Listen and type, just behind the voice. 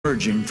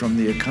emerging from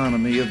the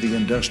economy of the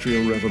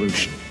Industrial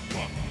Revolution,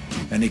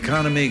 an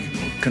economy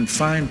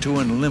confined to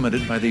and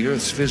limited by the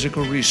Earth's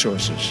physical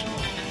resources,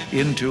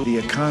 into the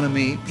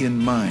economy in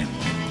mind,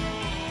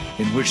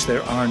 in which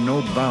there are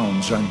no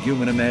bounds on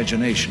human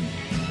imagination,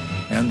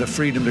 and the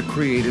freedom to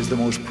create is the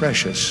most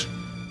precious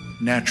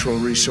natural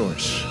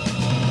resource.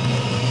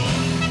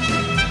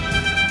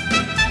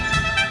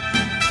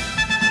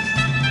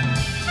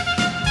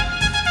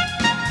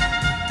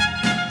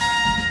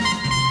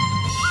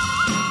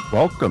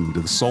 Welcome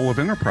to the Soul of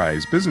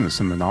Enterprise, Business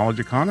in the Knowledge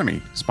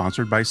Economy,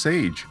 sponsored by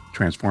SAGE,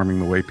 transforming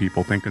the way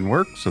people think and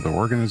work so their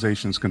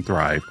organizations can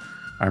thrive.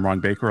 I'm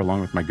Ron Baker,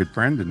 along with my good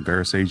friend and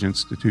VeraSage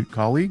Institute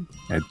colleague,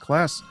 Ed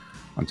Kless.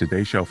 On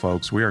today's show,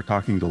 folks, we are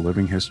talking to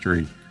living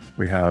history.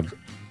 We have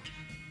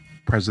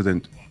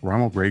President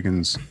Ronald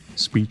Reagan's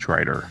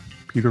speechwriter,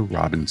 Peter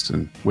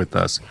Robinson, with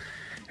us.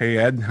 Hey,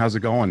 Ed, how's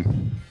it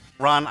going?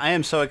 Ron, I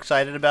am so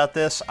excited about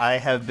this. I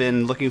have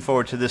been looking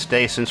forward to this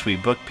day since we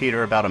booked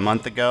Peter about a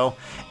month ago.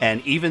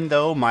 And even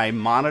though my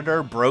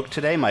monitor broke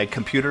today, my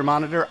computer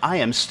monitor, I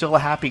am still a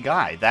happy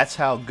guy. That's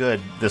how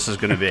good this is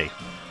going to be.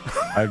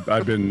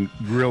 I've been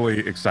really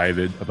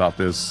excited about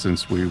this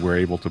since we were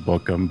able to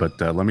book him.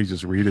 But let me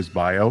just read his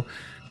bio.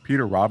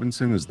 Peter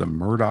Robinson is the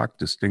Murdoch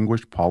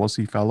Distinguished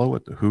Policy Fellow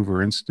at the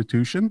Hoover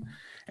Institution,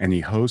 and he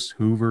hosts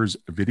Hoover's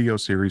video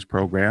series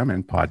program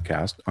and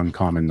podcast,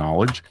 Uncommon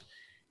Knowledge.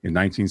 In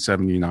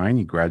 1979,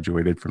 he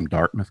graduated from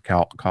Dartmouth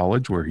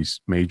College, where he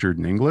majored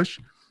in English.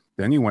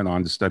 Then he went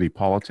on to study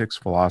politics,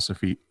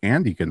 philosophy,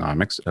 and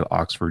economics at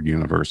Oxford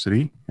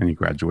University, and he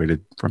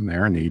graduated from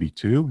there in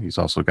 82. He's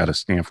also got a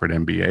Stanford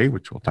MBA,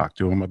 which we'll talk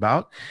to him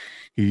about.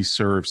 He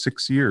served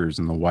 6 years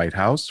in the White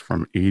House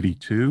from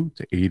 82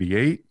 to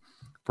 88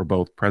 for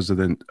both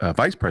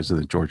Vice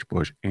President George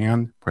Bush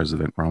and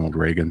President Ronald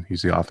Reagan.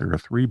 He's the author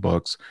of 3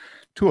 books,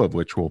 2 of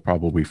which we'll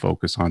probably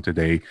focus on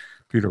today.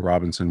 Peter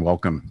Robinson,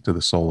 welcome to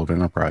the Soul of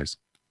Enterprise.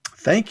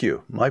 Thank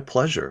you. My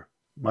pleasure.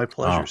 My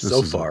pleasure.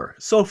 So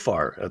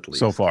far, at least.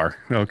 So far.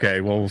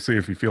 Okay. Well, we'll see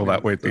if you feel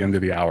that way at the end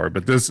of the hour.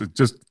 But this is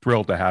just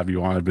thrilled to have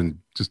you on. I've been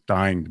just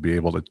dying to be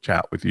able to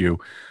chat with you.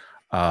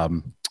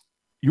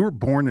 You were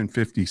born in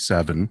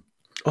 1957.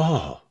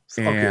 Oh,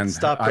 and okay,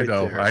 stop right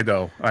there.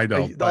 I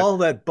know. All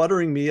that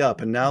buttering me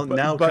up, and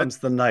now comes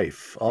the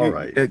knife. All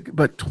right.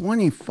 But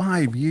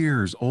 25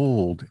 years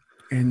old,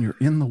 and you're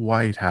in the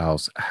White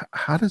House.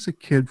 How does a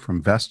kid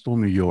from Vestal,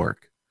 New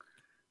York,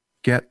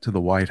 get to the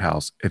White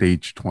House at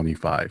age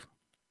 25?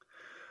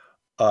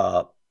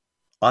 On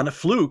a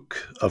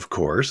fluke, of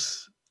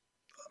course.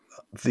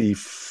 The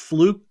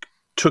fluke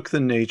took the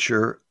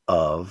nature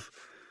of,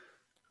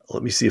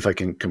 let me see if I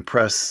can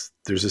compress.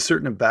 There's a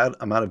certain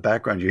amount of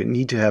background you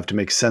need to have to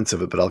make sense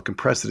of it, but I'll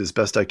compress it as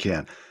best I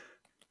can.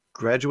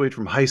 Graduate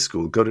from high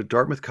school, go to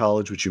Dartmouth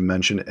College, which you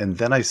mentioned, and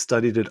then I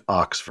studied at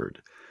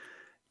Oxford.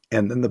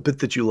 And then the bit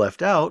that you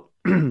left out,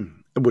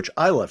 which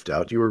I left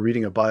out, you were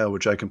reading a bio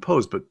which I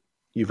composed, but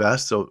you've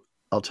asked, so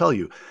I'll tell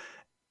you.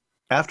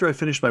 After I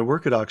finished my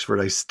work at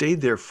Oxford, I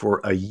stayed there for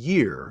a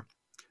year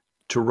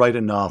to write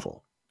a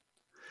novel.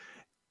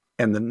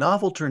 And the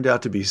novel turned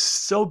out to be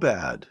so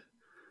bad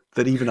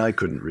that even I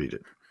couldn't read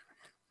it.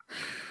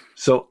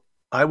 So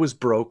I was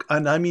broke,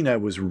 and I mean I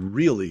was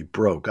really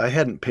broke. I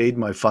hadn't paid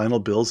my final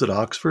bills at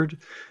Oxford.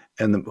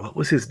 And what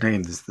was his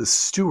name? The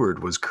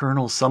steward was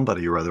Colonel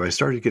somebody or other. I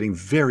started getting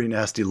very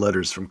nasty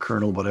letters from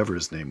Colonel whatever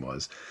his name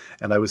was.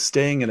 And I was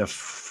staying in a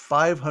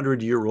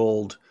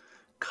 500-year-old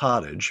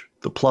cottage.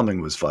 The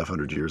plumbing was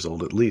 500 years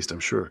old at least,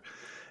 I'm sure.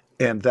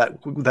 And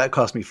that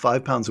cost me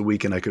 £5 a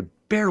week, and I could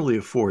barely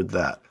afford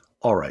that.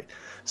 All right.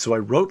 So I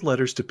wrote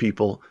letters to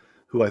people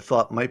who I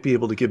thought might be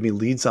able to give me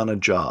leads on a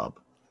job.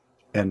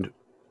 And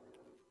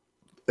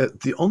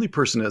the only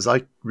person, as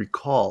I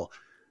recall,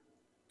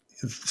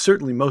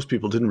 certainly most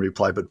people didn't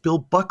reply, but Bill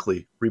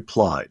Buckley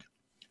replied.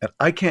 And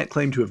I can't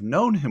claim to have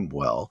known him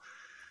well,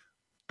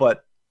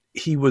 but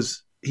he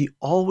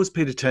always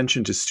paid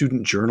attention to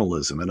student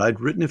journalism. And I'd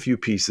written a few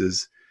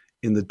pieces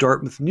in the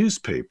Dartmouth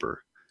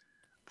newspaper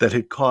that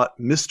had caught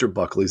Mr.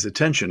 Buckley's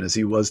attention, as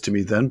he was to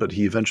me then, but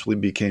he eventually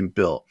became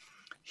Bill.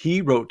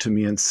 He wrote to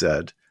me and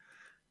said,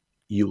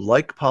 "You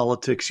like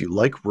politics, you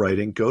like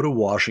writing, go to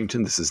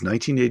Washington." This is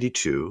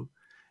 1982.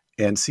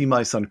 And see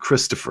my son,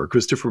 Christopher.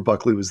 Christopher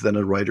Buckley was then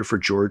a writer for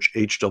George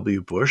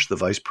H.W. Bush, the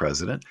vice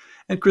president.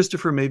 And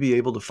Christopher may be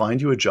able to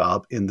find you a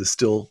job in the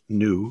still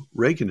new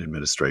Reagan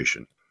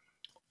administration.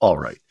 All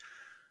right.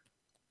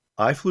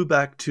 I flew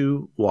back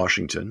to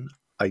Washington.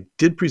 I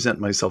did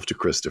present myself to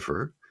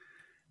Christopher.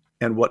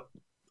 And what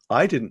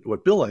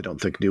Bill, I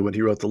don't think, knew when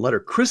he wrote the letter,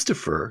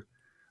 Christopher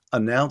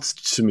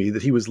announced to me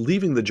that he was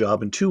leaving the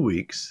job in 2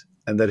 weeks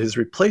and that his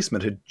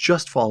replacement had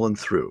just fallen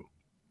through.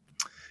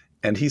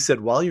 And he said,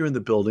 while you're in the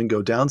building,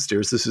 go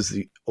downstairs. This is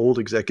the old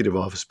executive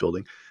office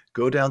building.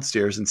 Go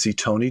downstairs and see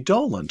Tony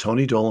Dolan.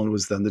 Tony Dolan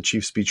was then the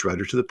chief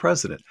speechwriter to the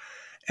president.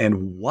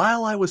 And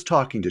while I was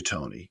talking to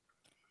Tony,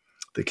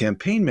 the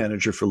campaign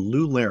manager for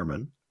Lou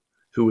Lehrman,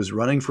 who was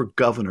running for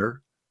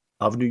governor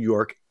of New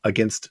York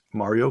against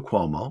Mario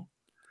Cuomo,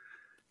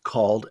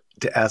 called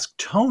to ask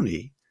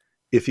Tony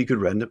if he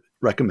could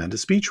recommend a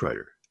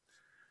speechwriter.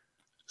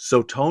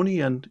 So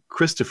Tony and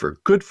Christopher,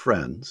 good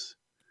friends,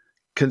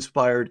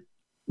 conspired.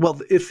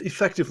 Well, if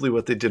effectively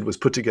what they did was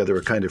put together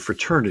a kind of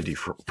fraternity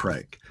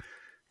prank.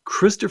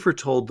 Christopher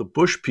told the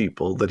Bush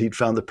people that he'd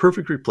found the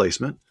perfect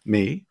replacement,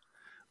 me,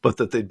 but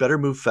that they'd better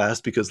move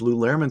fast because Lou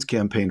Lehrman's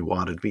campaign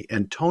wanted me.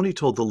 And Tony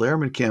told the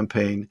Lehrman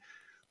campaign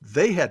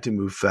they had to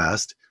move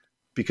fast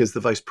because the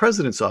vice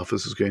president's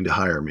office was going to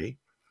hire me.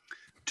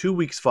 2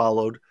 weeks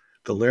followed.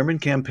 The Lehrman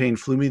campaign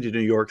flew me to New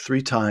York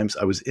 3 times.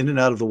 I was in and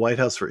out of the White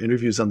House for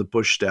interviews on the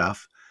Bush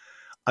staff.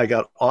 I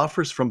got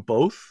offers from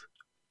both.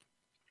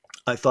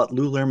 I thought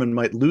Lou Lehrman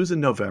might lose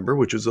in November,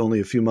 which was only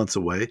a few months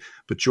away,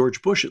 but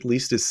George Bush at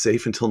least is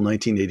safe until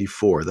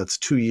 1984. That's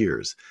 2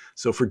 years.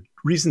 So for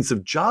reasons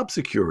of job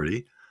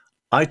security,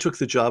 I took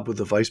the job with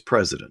the vice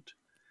president.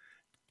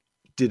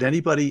 Did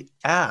anybody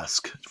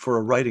ask for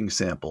a writing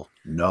sample?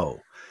 No.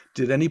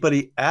 Did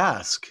anybody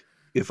ask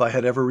if I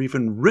had ever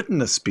even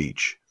written a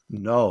speech?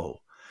 No.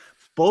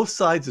 Both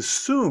sides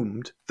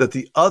assumed that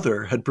the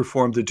other had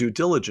performed the due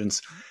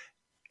diligence,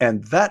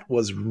 and that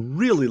was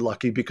really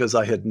lucky because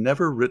I had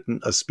never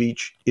written a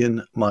speech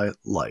in my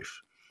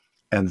life.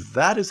 And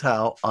that is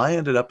how I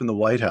ended up in the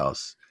White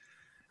House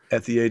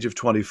at the age of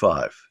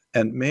 25.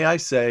 And may I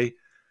say,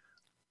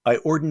 I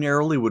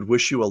ordinarily would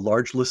wish you a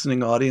large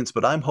listening audience,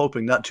 but I'm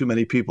hoping not too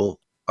many people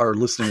are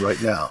listening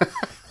right now.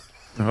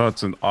 Oh,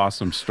 it's an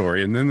awesome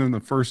story. And then in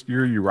the first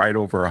year, you write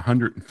over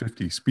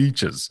 150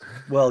 speeches.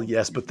 Well,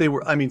 yes, but they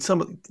were,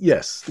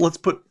 yes, let's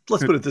put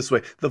it this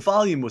way. The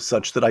volume was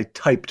such that I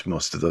typed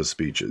most of those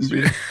speeches.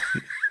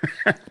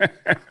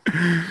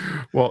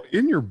 Well,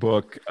 in your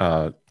book,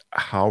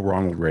 How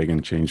Ronald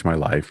Reagan Changed My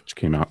Life, which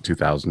came out in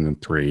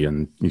 2003,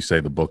 and you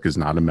say the book is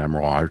not a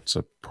memoir, it's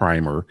a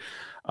primer.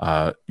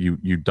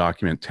 You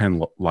document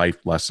 10 life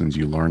lessons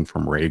you learned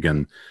from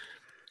Reagan.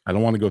 I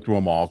don't want to go through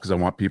them all because I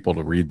want people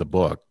to read the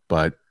book,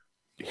 but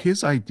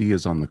his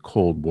ideas on the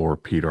Cold War,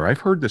 Peter, I've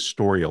heard this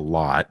story a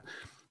lot,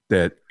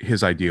 that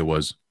his idea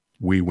was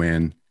we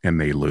win and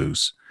they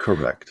lose.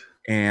 Correct.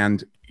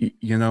 And, he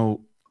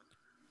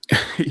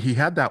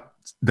had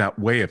that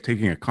way of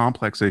taking a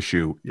complex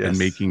issue and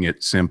making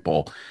it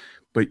simple.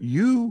 But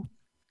you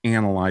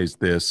analyzed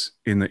this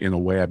in a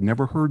way I've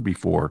never heard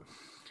before.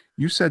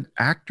 You said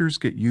actors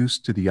get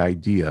used to the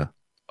idea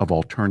of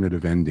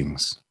alternative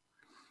endings.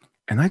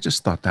 And I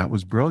just thought that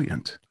was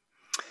brilliant.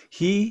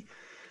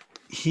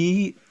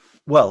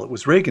 Well, it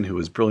was Reagan who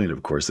was brilliant,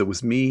 of course. It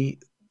was me.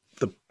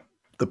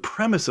 The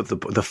premise of the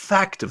book, the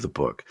fact of the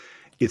book,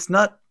 it's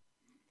not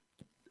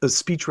a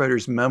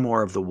speechwriter's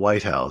memoir of the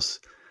White House.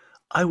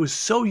 I was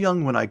so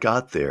young when I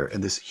got there,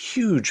 and this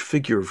huge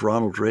figure of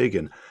Ronald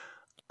Reagan,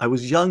 I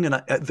was young,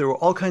 and there were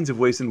all kinds of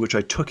ways in which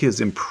I took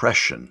his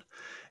impression.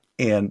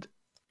 And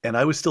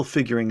I was still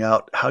figuring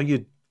out how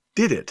you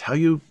did it, how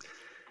you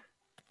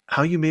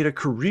made a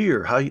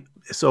career,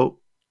 so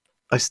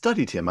I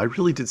studied him. I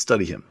really did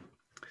study him.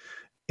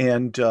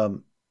 And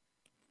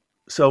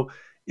so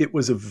it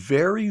was a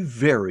very,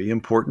 very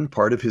important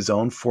part of his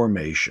own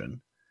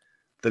formation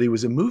that he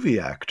was a movie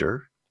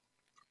actor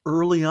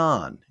early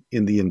on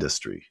in the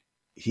industry.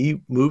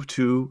 He moved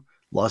to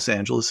Los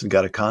Angeles and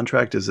got a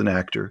contract as an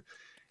actor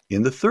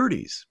in the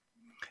 30s.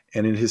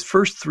 And in his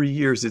first 3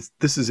 years,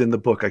 this is in the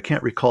book, I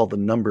can't recall the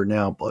number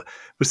now, but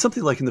it was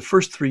something like in the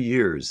first 3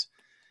 years,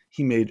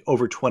 he made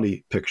over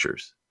 20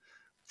 pictures.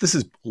 This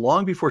is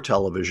long before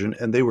television,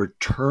 and they were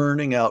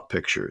turning out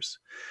pictures.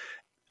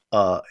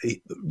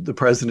 The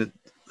president,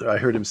 I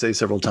heard him say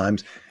several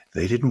times,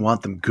 they didn't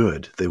want them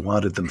good. They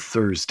wanted them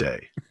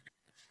Thursday.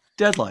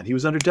 Deadline. He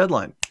was under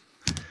deadline.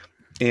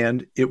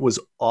 And it was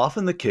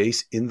often the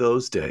case in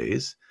those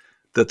days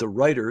that the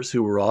writers,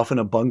 who were often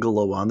a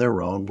bungalow on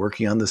their own,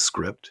 working on the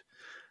script,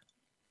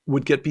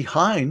 would get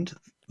behind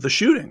the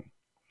shooting.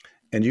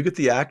 And you get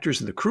the actors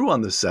and the crew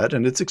on the set,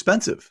 and it's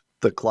expensive.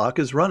 The clock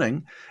is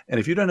running. And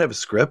if you don't have a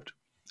script,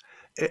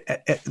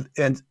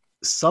 and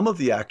some of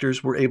the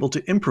actors were able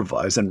to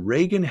improvise, and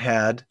Reagan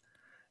had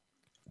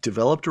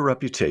developed a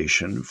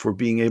reputation for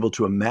being able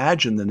to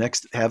imagine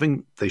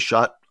they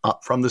shot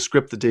up from the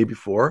script the day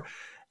before,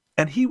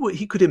 and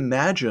he could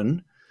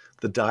imagine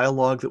the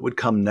dialogue that would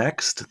come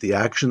next, the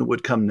action that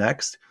would come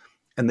next,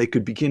 and they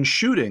could begin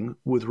shooting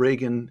with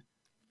Reagan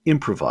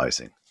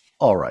improvising.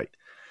 All right.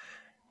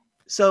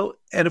 So,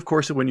 and of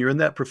course, when you're in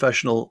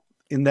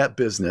that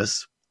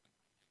business,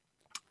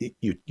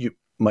 you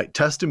might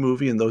test a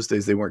movie. In those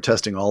days, they weren't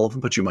testing all of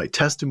them, but you might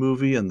test a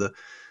movie, and the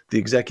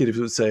executives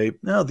would say,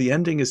 no, the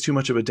ending is too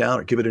much of a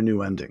downer. Give it a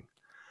new ending.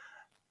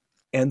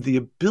 And the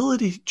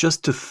ability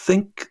just to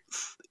think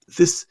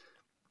this,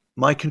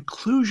 my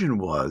conclusion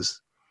was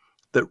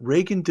that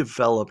Reagan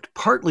developed,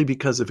 partly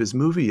because of his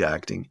movie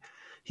acting,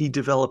 he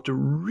developed a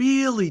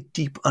really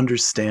deep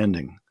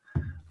understanding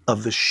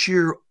of the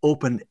sheer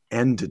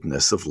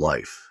open-endedness of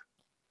life.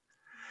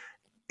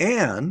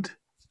 And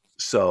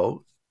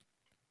so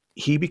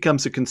he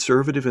becomes a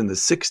conservative in the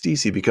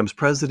 60s, he becomes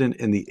president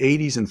in the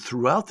 80s, and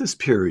throughout this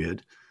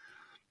period,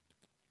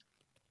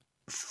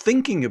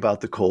 thinking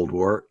about the Cold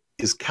War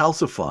is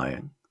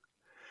calcifying.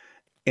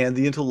 And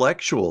the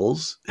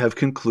intellectuals have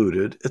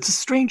concluded, it's a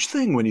strange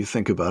thing when you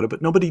think about it,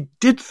 but nobody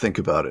did think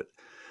about it.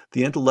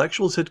 The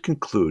intellectuals had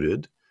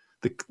concluded,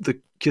 the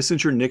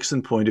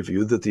Kissinger-Nixon point of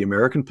view, that the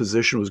American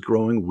position was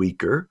growing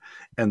weaker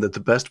and that the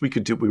best we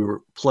could do, we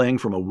were playing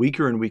from a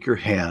weaker and weaker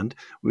hand.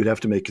 We'd have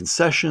to make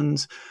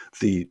concessions.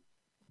 The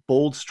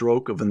bold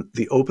stroke of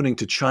the opening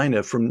to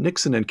China, from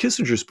Nixon and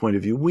Kissinger's point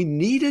of view, we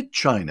needed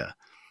China.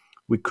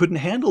 We couldn't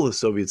handle the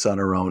Soviets on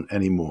our own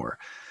anymore.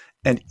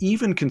 And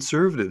even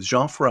conservatives,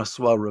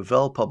 Jean-François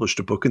Revel published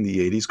a book in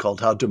the 80s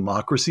called How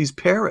Democracies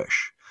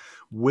Perish.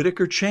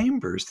 Whittaker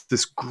Chambers,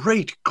 this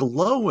great,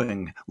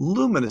 glowing,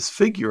 luminous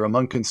figure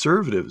among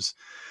conservatives,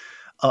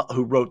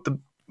 who wrote the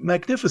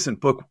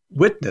magnificent book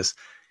Witness,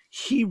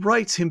 he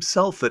writes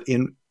himself that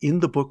in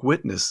the book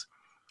Witness,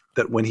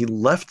 that when he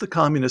left the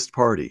Communist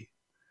Party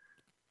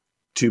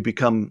to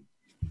become,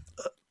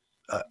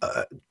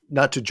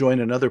 not to join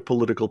another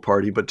political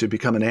party, but to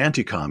become an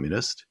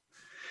anti-communist,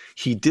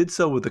 he did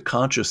so with the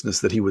consciousness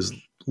that he was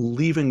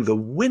leaving the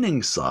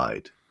winning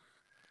side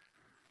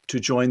to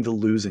join the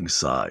losing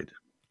side.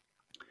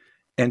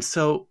 And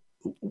so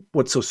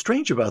what's so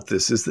strange about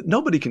this is that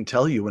nobody can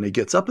tell you when he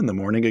gets up in the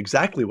morning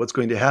exactly what's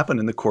going to happen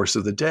in the course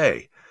of the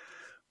day.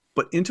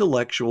 But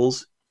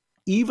intellectuals,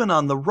 even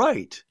on the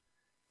right,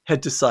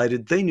 had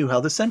decided they knew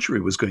how the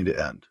century was going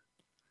to end,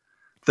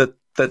 that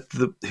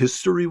the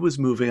history was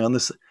moving on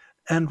this.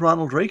 And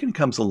Ronald Reagan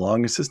comes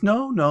along and says,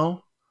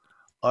 no,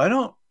 I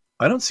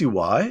don't see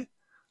why.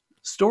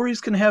 Stories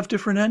can have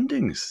different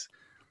endings.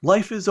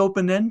 Life is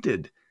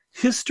open-ended.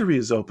 History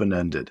is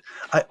open-ended.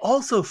 I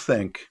also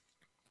think,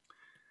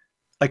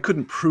 I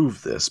couldn't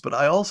prove this, but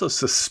I also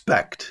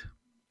suspect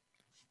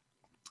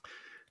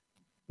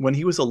when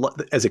he was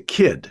as a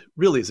kid,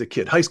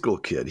 high school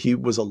kid, he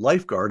was a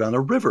lifeguard on a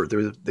river.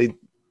 They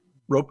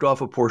roped off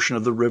a portion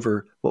of the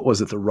river. What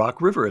was it? The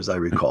Rock River, as I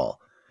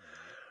recall.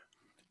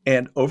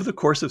 And over the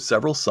course of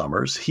several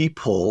summers, he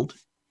pulled,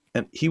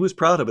 and he was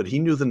proud of it. He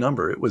knew the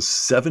number. It was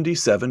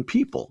 77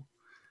 people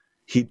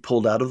he'd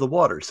pulled out of the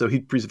water. So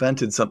he'd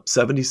prevented some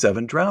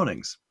 77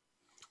 drownings.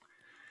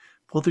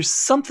 Well, there's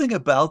something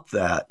about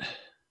that.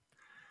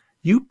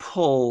 You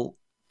pull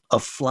a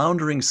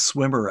floundering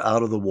swimmer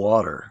out of the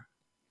water,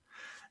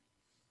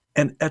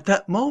 and at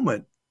that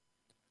moment,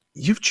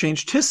 you've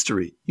changed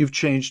history. You've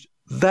changed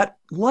that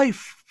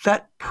life,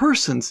 that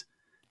person's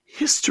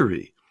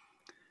history.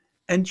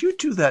 And you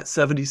do that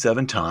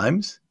 77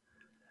 times,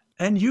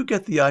 and you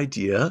get the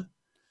idea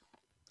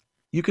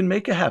you can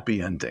make a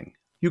happy ending.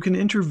 You can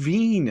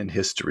intervene in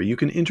history. You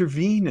can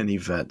intervene in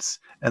events,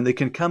 and they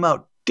can come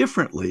out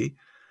differently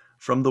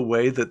from the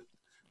way that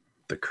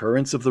the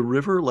currents of the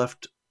river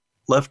left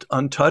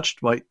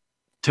untouched might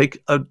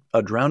take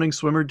a drowning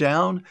swimmer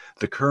down,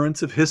 the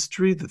currents of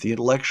history that the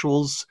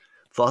intellectuals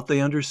thought they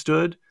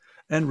understood.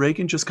 And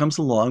Reagan just comes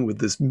along with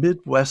this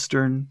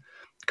Midwestern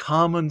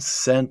common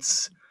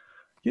sense,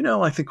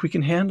 I think we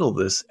can handle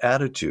this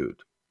attitude.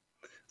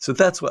 So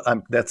that's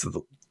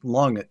the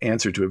long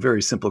answer to a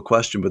very simple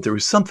question, but there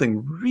was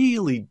something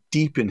really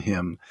deep in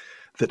him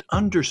that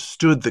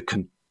understood the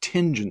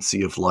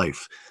contingency of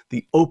life,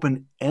 the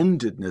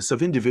open-endedness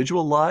of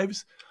individual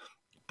lives,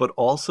 but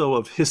also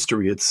of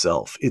history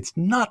itself. It's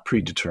not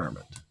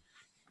predetermined.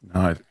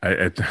 No,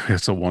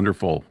 it's a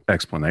wonderful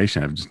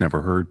explanation. I've just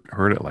never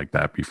heard it like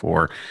that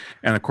before.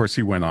 And of course,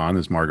 he went on,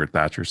 as Margaret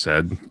Thatcher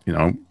said,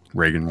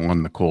 Reagan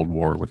won the Cold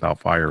War without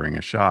firing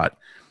a shot.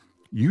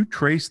 You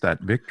trace that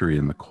victory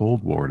in the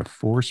Cold War to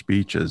 4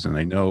 speeches. And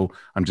I know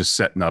I'm just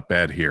setting up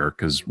Ed here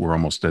because we're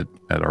almost at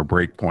our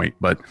break point,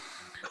 but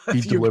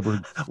he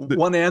delivered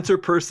one answer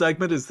per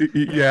segment.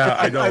 Yeah,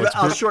 I know.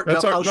 I'll shorten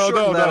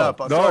that up.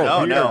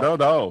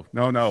 No.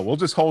 We'll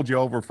just hold you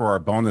over for our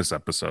bonus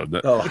episode.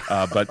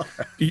 But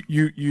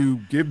you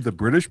give the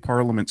British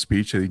Parliament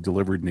speech that he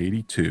delivered in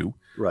 1982.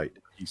 Right.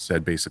 He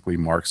said basically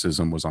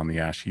Marxism was on the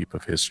ash heap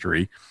of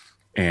history.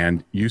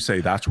 And you say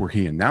that's where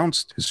he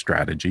announced his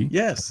strategy.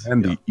 Yes.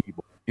 And the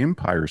Evil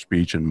Empire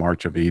speech in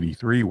March of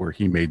 1983, where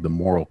he made the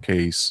moral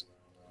case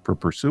for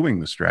pursuing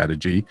the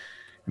strategy.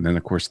 And then,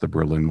 of course, the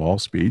Berlin Wall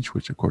speech,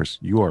 which, of course,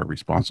 you are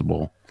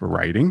responsible for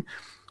writing,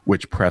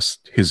 which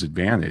pressed his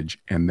advantage.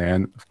 And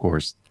then, of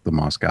course, the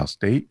Moscow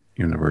State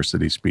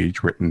University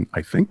speech, written,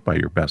 I think, by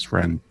your best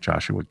friend,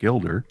 Joshua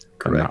Gilder,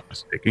 if I'm not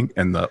mistaken,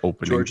 and the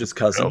opening. George's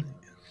cousin.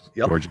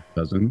 Yep. George's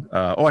cousin.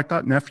 I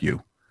thought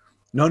nephew.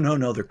 No,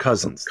 they're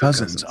cousins.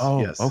 Cousins.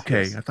 Oh, yes,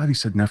 okay. Yes. I thought he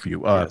said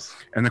nephew. Yes.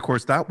 And of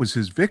course, that was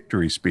his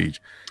victory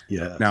speech.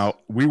 Yes. Now,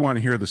 we want to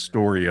hear the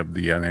story of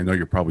and I know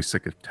you're probably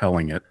sick of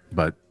telling it,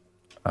 but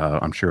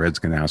I'm sure Ed's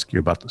going to ask you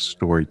about the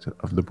story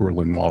of the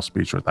Berlin Wall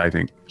speech, which I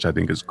think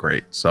is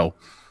great. So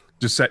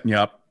just setting you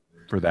up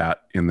for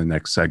that in the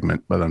next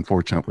segment. But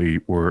unfortunately,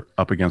 we're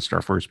up against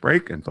our first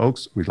break. And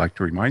folks, we'd like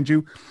to remind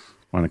you,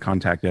 want to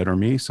contact Ed or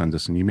me, send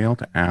us an email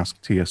to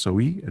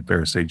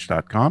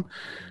asktsoe@verisage.com.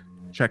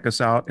 Check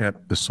us out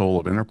at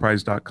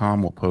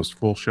thesoulofenterprise.com. We'll post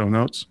full show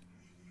notes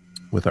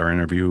with our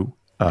interview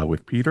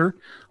with Peter,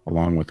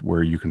 along with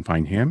where you can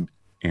find him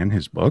and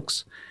his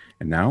books.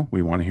 And now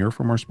we want to hear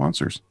from our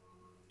sponsors.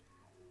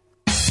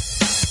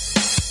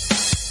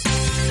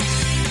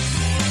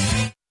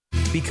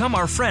 Become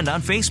our friend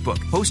on Facebook.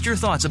 Post your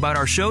thoughts about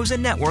our shows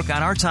and network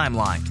on our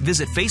timeline.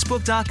 Visit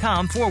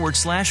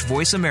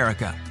facebook.com/Voice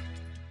America.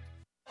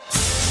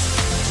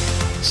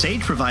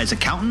 Sage provides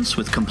accountants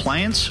with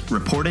compliance,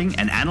 reporting,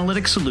 and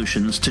analytic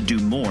solutions to do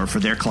more for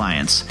their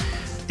clients.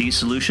 These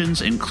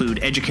solutions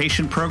include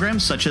education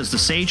programs such as the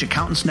Sage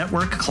Accountants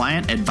Network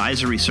Client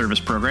Advisory Service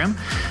Program.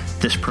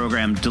 This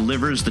program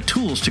delivers the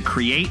tools to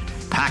create,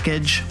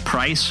 package,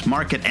 price,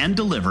 market, and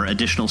deliver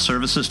additional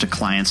services to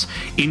clients,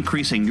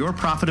 increasing your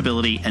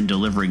profitability and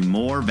delivering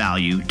more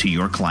value to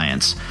your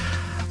clients.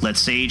 Let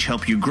Sage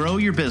help you grow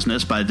your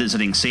business by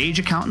visiting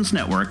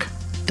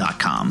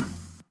sageaccountantsnetwork.com.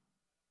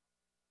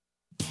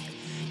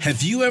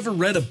 Have you ever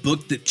read a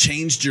book that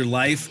changed your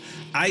life?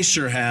 I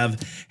sure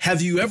have.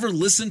 Have you ever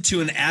listened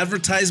to an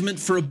advertisement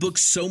for a book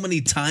so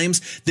many times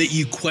that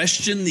you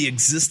question the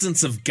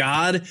existence of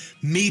God?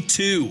 Me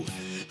too.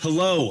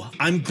 Hello,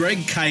 I'm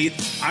Greg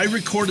Kite. I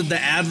recorded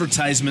the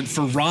advertisement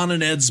for Ron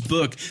and Ed's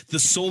book, The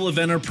Soul of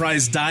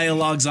Enterprise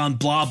Dialogues on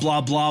blah, blah,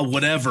 blah,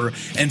 whatever.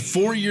 And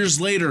 4 years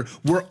later,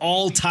 we're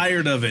all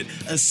tired of it,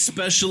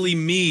 especially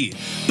me.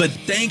 But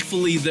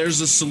thankfully,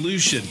 there's a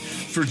solution.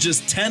 For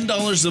just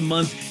 $10 a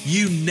month,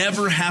 you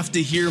never have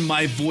to hear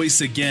my voice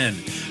again.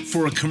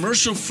 For a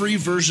commercial-free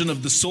version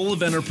of The Soul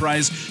of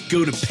Enterprise,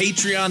 go to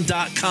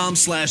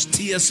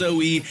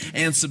patreon.com/TSOE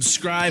and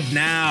subscribe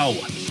now.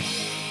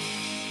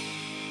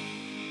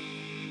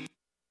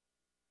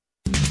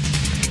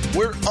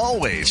 We're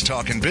always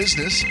talking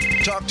business.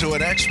 Talk to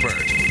an expert.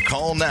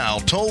 Call now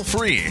toll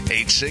free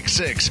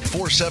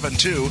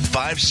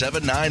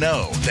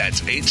 866-472-5790.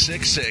 That's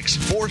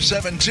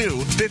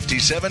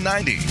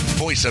 866-472-5790.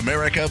 Voice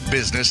America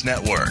Business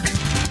Network.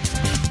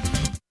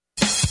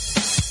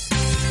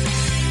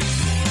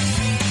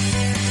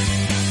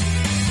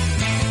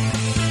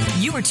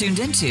 You are tuned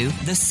into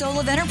The Soul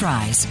of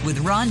Enterprise with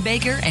Ron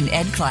Baker and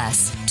Ed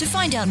Kless. To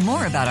find out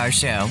more about our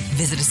show,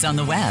 visit us on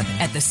the web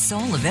at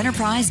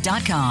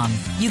thesoulofenterprise.com.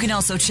 You can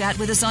also chat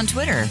with us on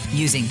Twitter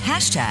using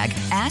hashtag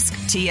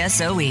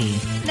AskTSOE.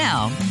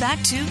 Now,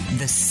 back to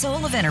The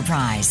Soul of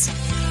Enterprise.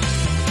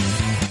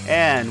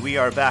 And we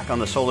are back on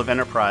The Soul of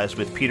Enterprise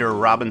with Peter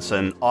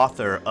Robinson,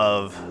 author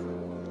of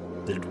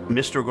the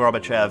Mr.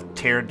 Gorbachev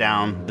Tear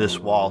Down This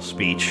Wall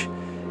speech.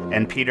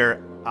 And Peter,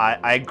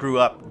 I grew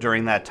up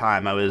during that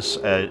time. I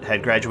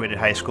had graduated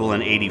high school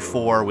in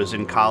 '84, was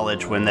in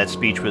college when that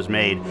speech was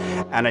made.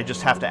 And I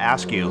just have to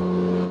ask you,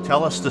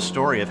 tell us the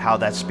story of how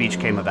that speech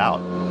came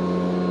about.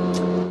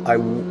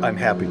 I'm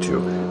happy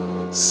to.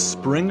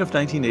 Spring of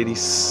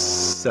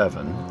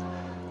 1987,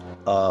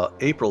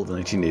 April of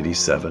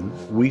 1987,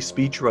 we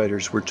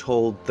speechwriters were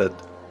told that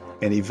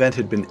an event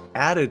had been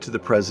added to the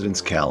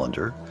president's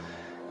calendar.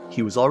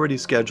 He was already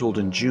scheduled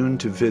in June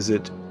to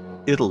visit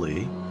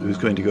Italy. He was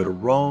going to go to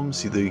Rome,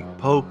 see the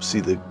Pope,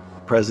 see the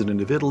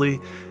President of Italy.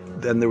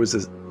 Then there was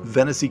a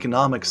Venice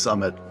Economic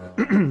Summit,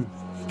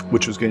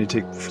 which was going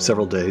to take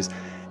several days.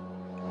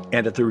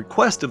 And at the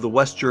request of the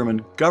West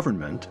German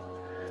government,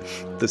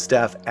 the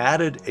staff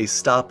added a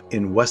stop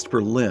in West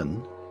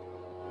Berlin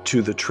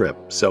to the trip.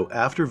 So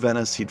after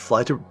Venice, he'd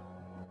fly to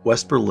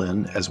West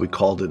Berlin, as we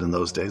called it in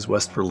those days,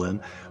 West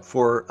Berlin,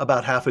 for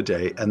about half a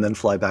day, and then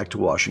fly back to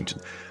Washington.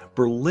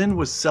 Berlin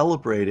was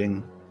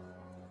celebrating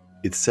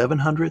its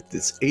 700th,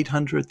 its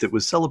 800th. It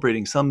was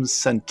celebrating some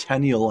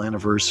centennial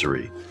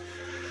anniversary.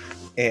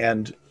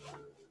 And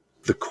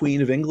the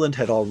Queen of England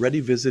had already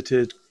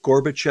visited.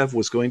 Gorbachev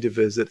was going to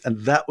visit.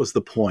 And that was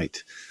the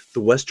point. The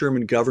West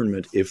German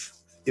government, if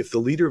the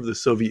leader of the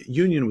Soviet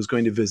Union was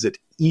going to visit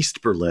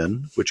East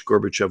Berlin, which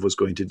Gorbachev was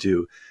going to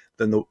do,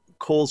 then the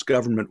Kohl's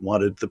government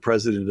wanted the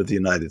President of the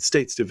United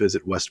States to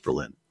visit West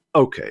Berlin.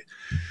 Okay.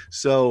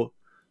 So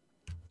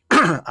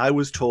I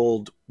was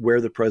told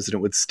where the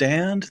president would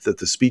stand, that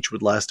the speech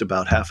would last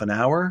about half an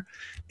hour,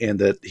 and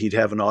that he'd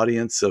have an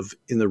audience of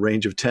in the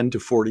range of 10 to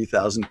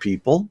 40,000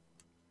 people.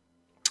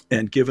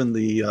 And given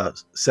the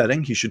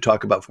setting, he should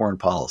talk about foreign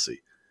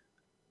policy.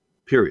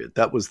 Period.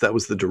 That was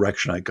the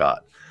direction I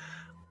got.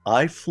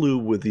 I flew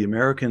with the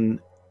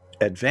American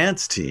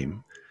advance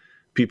team,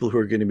 people who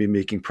are going to be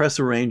making press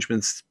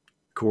arrangements,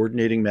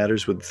 coordinating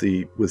matters with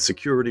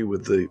security,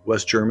 with the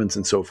West Germans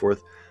and so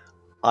forth.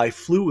 I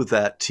flew with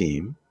that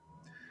team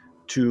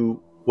to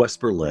West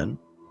Berlin,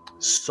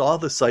 saw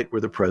the site where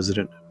the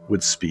president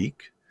would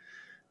speak,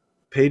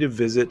 paid a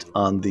visit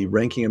on the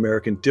ranking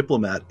American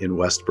diplomat in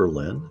West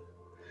Berlin,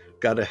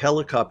 got a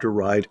helicopter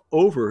ride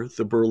over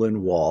the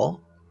Berlin Wall,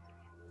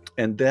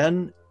 and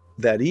then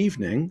that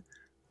evening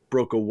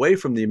broke away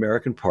from the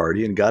American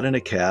Party and got in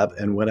a cab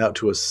and went out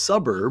to a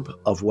suburb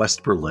of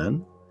West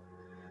Berlin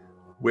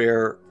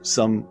where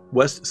some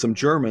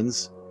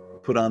Germans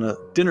put on a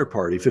dinner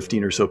party,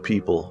 15 or so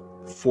people,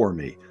 for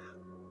me.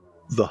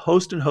 The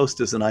host and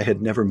hostess and I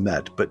had never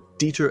met, but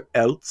Dieter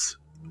Eltz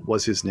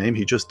was his name.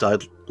 He just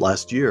died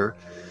last year.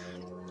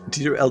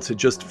 Dieter Eltz had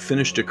just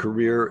finished a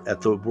career at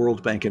the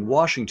World Bank in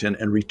Washington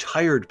and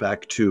retired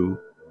back to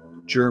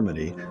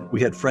Germany.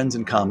 We had friends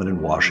in common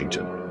in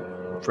Washington.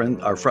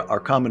 Our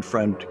common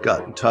friend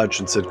got in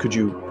touch and said, could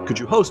you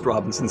host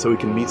Robinson so we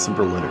can meet some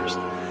Berliners?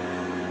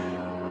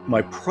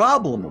 My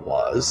problem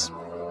was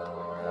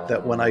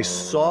that when I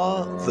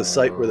saw the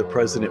site where the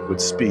president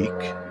would speak,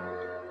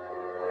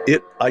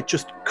 I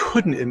just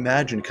couldn't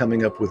imagine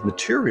coming up with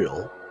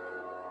material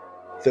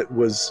that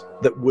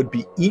would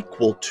be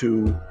equal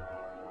to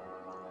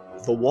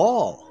the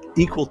wall,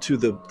 equal to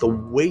the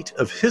weight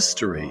of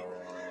history.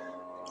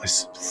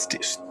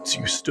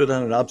 You stood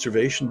on an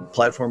observation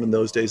platform in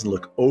those days and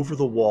looked over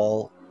the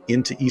wall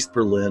into East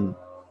Berlin,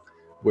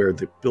 where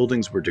the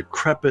buildings were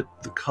decrepit,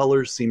 the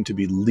colors seemed to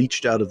be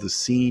leached out of the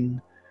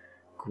scene,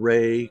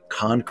 gray,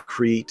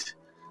 concrete.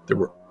 There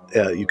were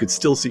you could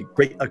still see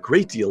a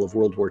great deal of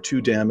World War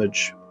II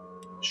damage,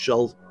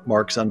 shell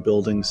marks on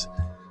buildings,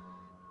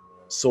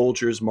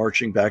 soldiers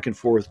marching back and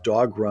forth,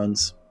 dog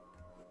runs.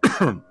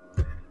 And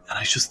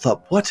I just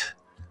thought, what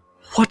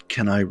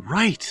can I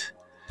write?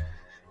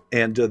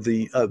 And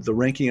the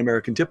ranking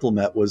American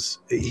diplomat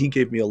he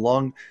gave me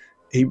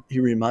he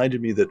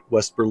reminded me that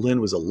West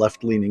Berlin was a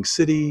left-leaning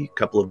city, a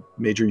couple of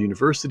major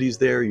universities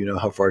there. You know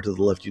how far to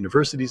the left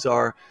universities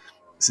are.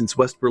 Since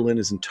West Berlin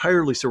is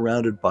entirely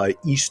surrounded by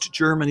East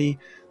Germany,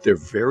 they're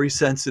very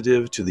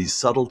sensitive to the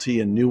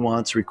subtlety and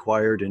nuance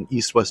required in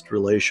East-West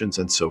relations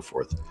and so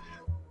forth.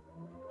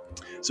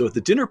 So at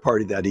the dinner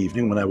party that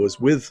evening, when I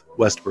was with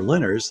West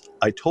Berliners,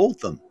 I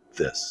told them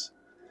this.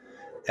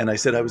 And I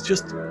said,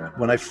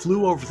 when I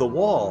flew over the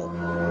wall,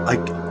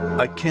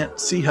 I can't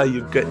see how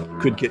you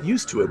could get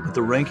used to it. But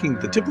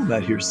the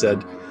diplomat here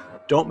said,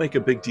 don't make a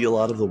big deal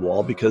out of the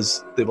wall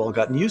because they've all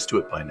gotten used to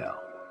it by now.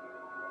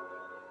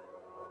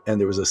 And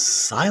there was a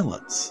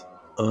silence.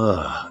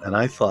 And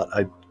I thought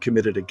I'd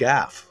committed a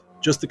gaffe,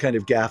 just the kind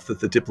of gaffe that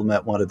the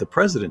diplomat wanted the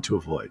president to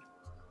avoid.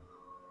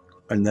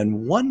 And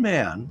then one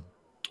man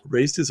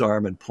raised his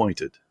arm and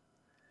pointed.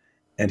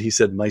 And he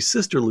said, my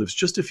sister lives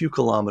just a few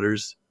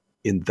kilometers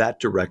in that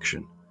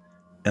direction.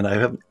 And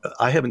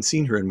I haven't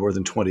seen her in more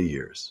than 20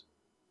 years.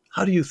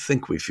 How do you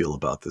think we feel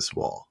about this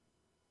wall?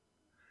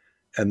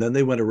 And then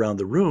they went around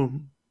the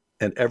room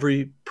and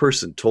every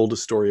person told a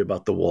story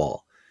about the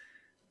wall.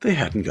 They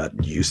hadn't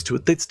gotten used to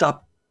it. They'd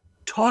stopped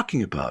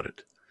talking about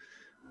it.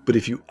 But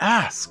if you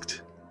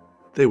asked,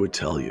 they would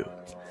tell you.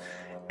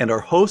 And our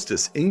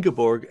hostess,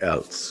 Ingeborg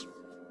Outz,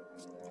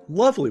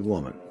 lovely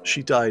woman.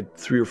 She died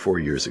 3 or 4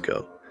 years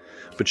ago.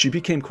 But she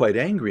became quite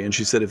angry, and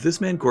she said, if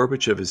this man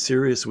Gorbachev is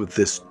serious with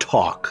this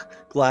talk,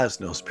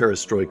 glasnost,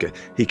 perestroika,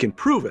 he can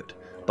prove it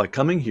by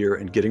coming here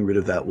and getting rid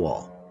of that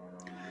wall.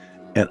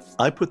 And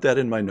I put that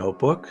in my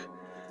notebook,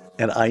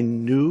 and I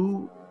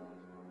knew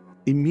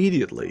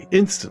immediately,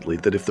 instantly,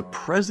 that if the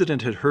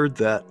president had heard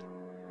that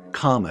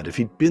comment, if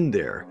he'd been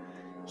there,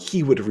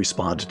 he would have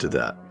responded to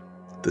that.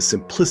 The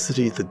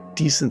simplicity, the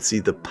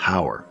decency, the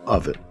power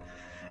of it.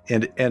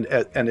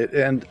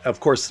 And of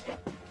course,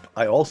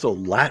 I also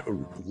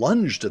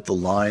lunged at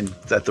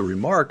the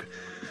remark,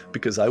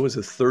 because I was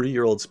a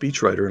 30-year-old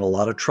speechwriter in a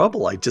lot of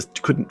trouble. I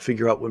just couldn't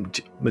figure out what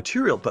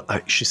material.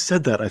 But she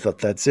said that. I thought,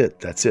 that's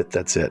it.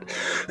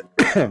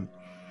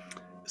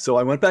 So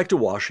I went back to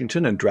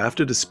Washington and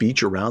drafted a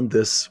speech around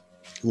this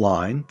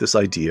line, this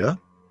idea.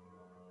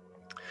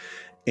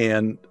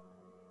 And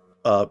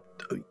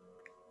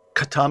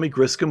Tommy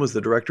Griscom was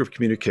the director of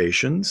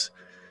communications.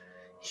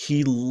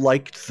 He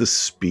liked the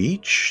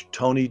speech,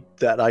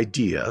 that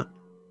idea.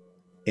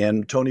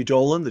 And Tony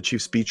Dolan, the chief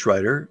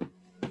speechwriter,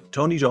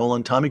 Tommy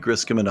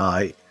Griscom, and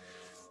I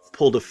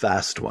pulled a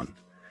fast one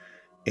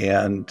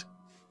and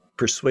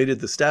persuaded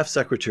the staff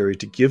secretary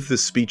to give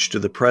this speech to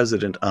the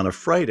president on a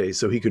Friday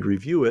so he could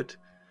review it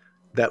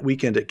that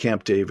weekend at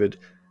Camp David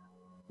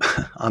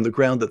on the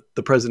ground that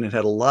the president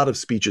had a lot of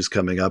speeches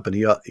coming up and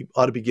he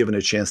ought to be given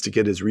a chance to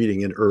get his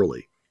reading in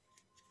early.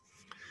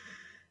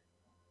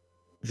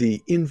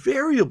 The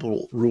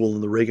invariable rule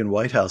in the Reagan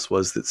White House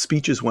was that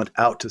speeches went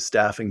out to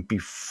staffing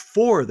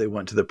before they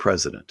went to the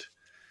president.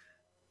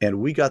 And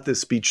we got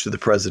this speech to the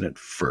president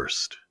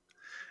first.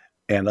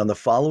 And on the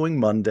following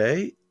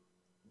Monday,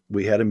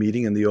 we had a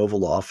meeting in the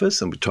Oval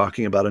Office and we're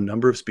talking about a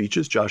number of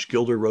speeches. Josh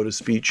Gilder wrote a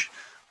speech,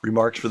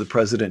 remarks for the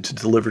president to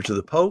deliver to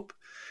the Pope.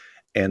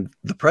 And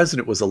the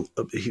president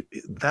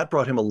that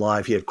brought him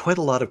alive. He had quite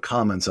a lot of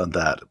comments on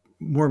that,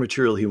 more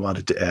material he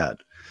wanted to add.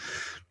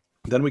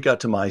 Then we got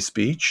to my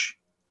speech.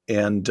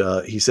 And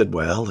he said,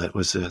 well,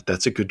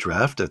 that's a good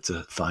draft. That's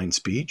a fine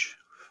speech.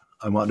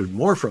 I wanted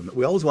more from it.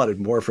 We always wanted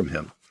more from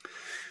him.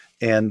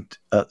 And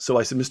so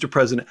I said, Mr.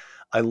 President,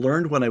 I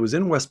learned when I was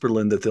in West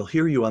Berlin that they'll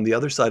hear you on the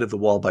other side of the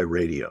wall by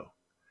radio.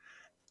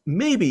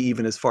 Maybe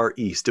even as far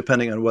east,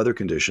 depending on weather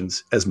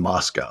conditions, as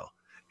Moscow.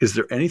 Is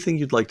there anything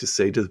you'd like to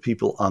say to the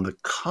people on the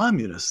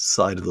communist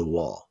side of the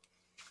wall?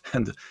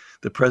 And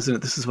the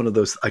president, this is one of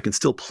those, I can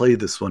still play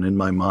this one in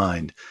my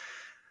mind.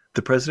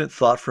 The president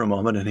thought for a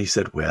moment and he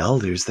said, well,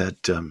 there's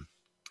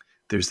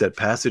that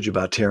passage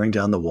about tearing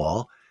down the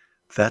wall.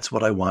 That's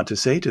what I want to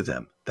say to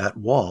them. That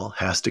wall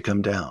has to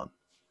come down.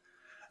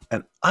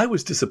 And I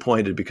was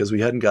disappointed because we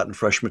hadn't gotten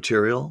fresh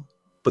material,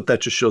 but that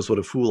just shows what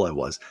a fool I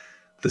was.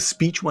 The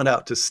speech went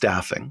out to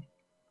staffing.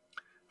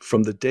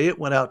 From the day it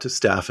went out to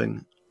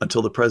staffing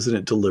until the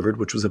president delivered,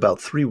 which was about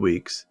 3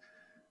 weeks,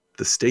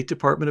 the State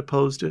Department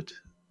opposed it.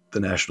 The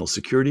National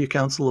Security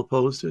Council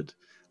opposed it.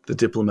 The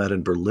diplomat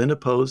in Berlin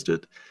opposed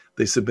it.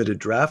 They submitted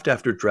draft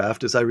after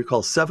draft, as I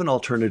recall, 7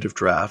 alternative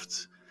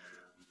drafts,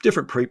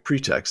 different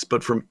pretexts,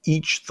 but from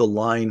each the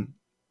line,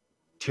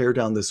 tear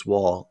down this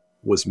wall,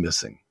 was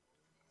missing.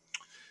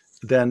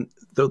 Then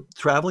the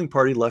traveling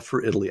party left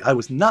for Italy. I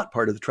was not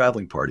part of the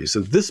traveling party.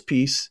 So this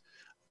piece,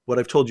 what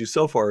I've told you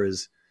so far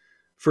is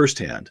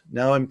firsthand.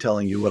 Now I'm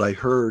telling you what I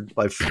heard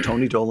by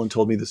Tony Dolan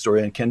told me the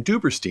story, and Ken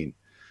Duberstein,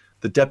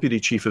 the deputy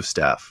chief of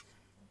staff.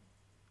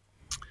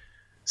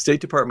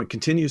 State Department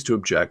continues to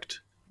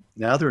object.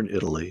 Now they're in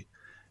Italy,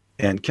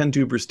 and Ken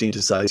Duberstein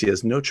decides he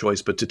has no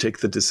choice but to take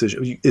the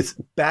decision. It's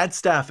bad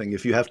staffing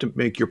if you have to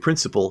make your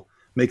principal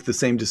make the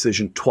same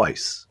decision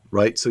twice,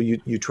 right? So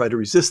you try to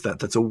resist that.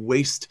 That's a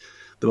waste.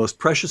 The most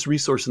precious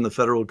resource in the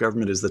federal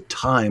government is the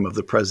time of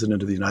the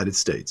president of the United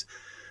States.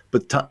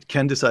 But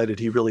Ken decided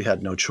he really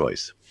had no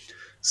choice.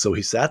 So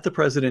he sat the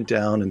president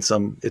down in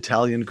some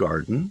Italian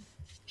garden,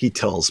 he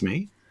tells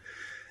me,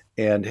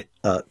 and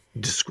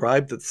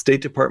described that the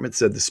State Department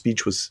said the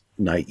speech was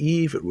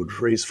naive, it would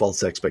raise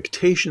false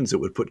expectations, it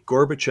would put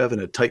Gorbachev in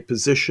a tight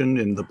position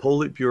in the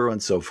Politburo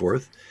and so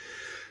forth.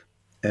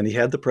 And he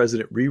had the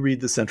president reread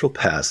the central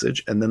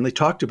passage, and then they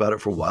talked about it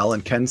for a while,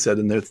 and Ken said,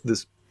 and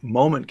this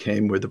moment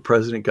came where the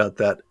president got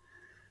that,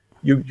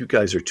 you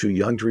guys are too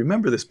young to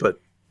remember this, but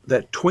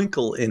that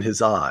twinkle in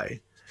his eye.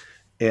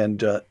 And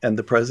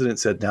the president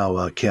said,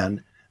 now,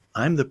 Ken,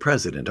 I'm the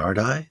president, aren't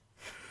I?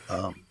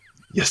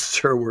 Yes,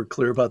 sir, we're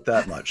clear about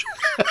that much.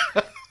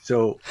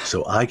 So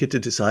I get to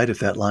decide if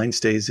that line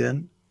stays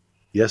in?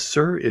 Yes,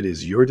 sir, it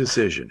is your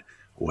decision.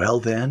 Well,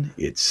 then,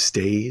 it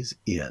stays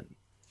in.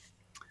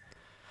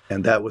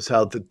 And that was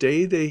how the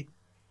day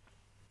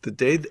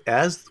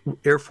as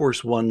Air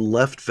Force One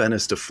left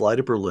Venice to fly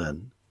to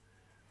Berlin,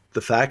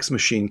 the fax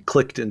machine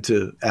clicked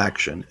into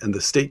action, and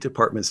the State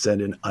Department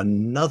sent in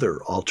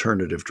another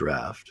alternative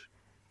draft.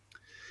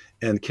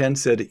 And Ken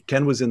said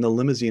Ken was in the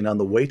limousine on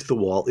the way to the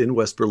wall in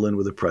West Berlin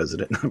with the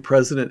president. And the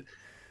president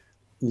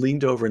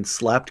leaned over and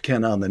slapped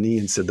Ken on the knee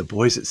and said, the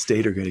boys at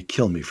State are going to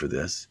kill me for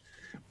this,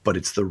 but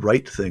it's the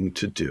right thing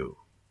to do.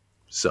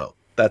 So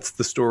that's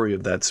the story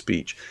of that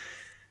speech.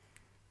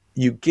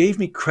 You gave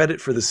me credit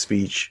for the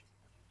speech,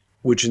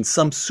 which in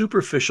some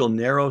superficial,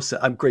 narrow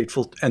sense, I'm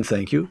grateful and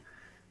thank you.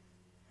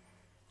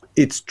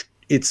 It's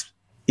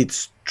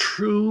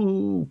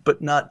true,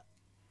 but not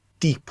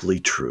deeply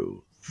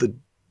true. The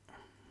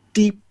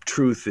deep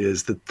truth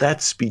is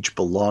that speech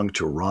belonged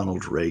to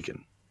Ronald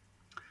Reagan.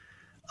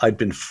 I'd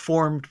been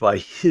formed by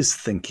his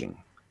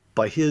thinking,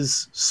 by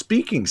his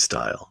speaking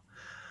style.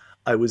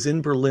 I was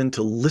in Berlin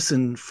to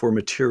listen for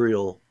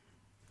material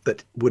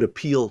that would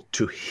appeal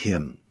to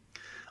him.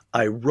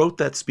 I wrote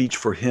that speech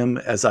for him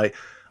as I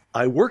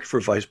worked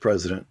for Vice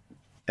President,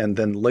 and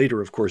then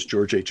later, of course,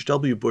 George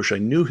H.W. Bush. I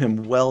knew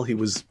him well. He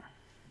was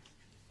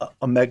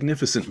a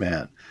magnificent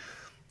man.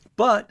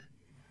 But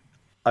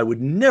I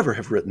would never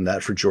have written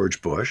that for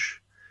George Bush,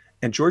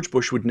 and George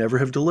Bush would never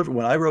have delivered.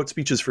 When I wrote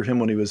speeches for him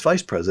when he was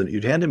vice president,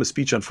 you'd hand him a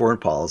speech on foreign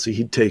policy,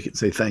 he'd take it and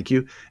say thank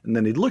you, and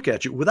then he'd look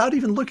at you. Without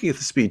even looking at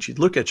the speech, he'd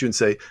look at you and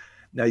say,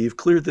 now you've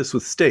cleared this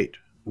with State,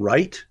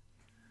 right?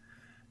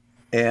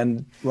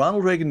 And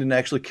Ronald Reagan didn't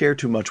actually care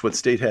too much what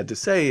State had to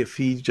say if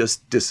he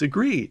just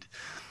disagreed.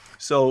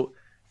 So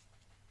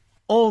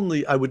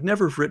I would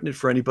never have written it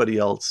for anybody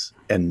else,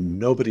 and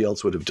nobody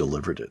else would have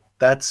delivered it.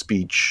 That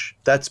speech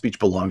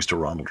belongs to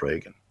Ronald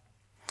Reagan.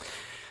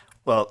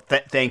 Well,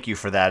 thank you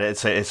for that.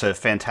 It's a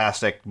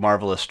fantastic,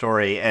 marvelous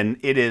story, and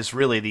it is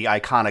really the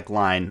iconic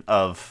line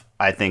of,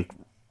 I think,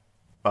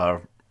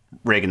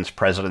 Reagan's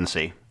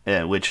presidency,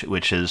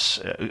 which is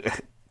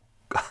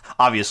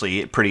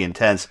obviously pretty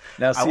intense.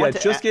 Now, see, I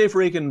just gave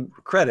Reagan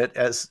credit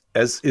as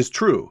is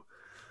true.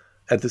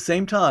 At the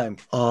same time,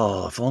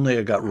 if only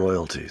I got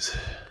royalties.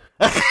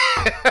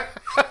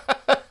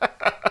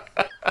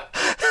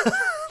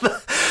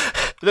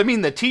 I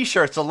mean, the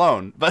T-shirts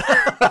alone, but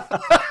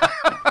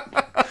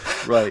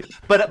right.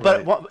 But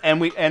right.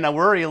 And I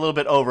worry a little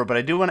bit over. But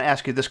I do want to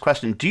ask you this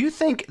question: do you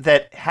think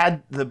that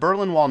had the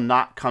Berlin Wall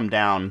not come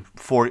down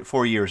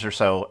 4 years or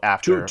so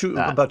after,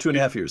 about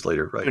 2.5 years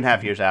later, right?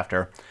 2.5 years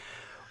after,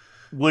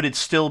 would it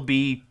still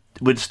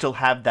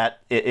have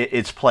that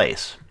its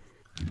place?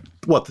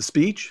 What, the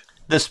speech?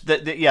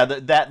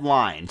 That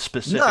line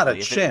specifically. Not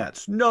a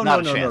chance. No.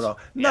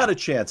 Not a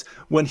chance.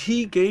 When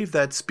he gave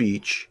that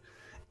speech,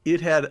 it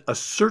had a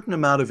certain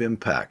amount of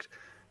impact.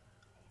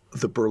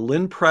 The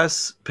Berlin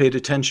press paid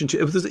attention to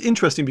it. It was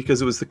interesting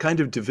because it was the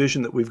kind of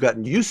division that we've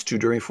gotten used to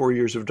during 4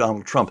 years of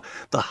Donald Trump.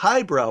 The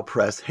highbrow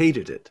press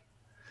hated it,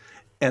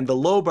 and the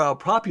lowbrow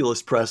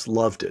populist press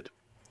loved it.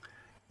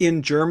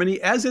 In Germany,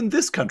 as in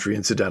this country,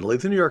 incidentally,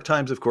 the New York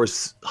Times, of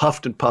course,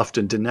 huffed and puffed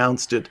and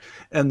denounced it,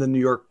 and the New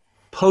York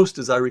Post,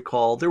 as I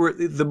recall, there were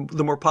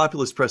the more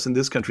populist press in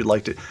this country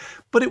liked it,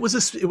 but it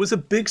was a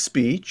big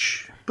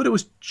speech. But it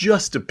was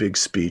just a big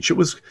speech.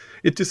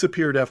 It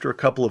disappeared after a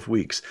couple of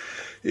weeks.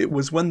 It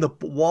was when the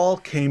wall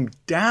came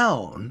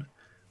down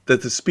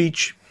that the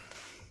speech,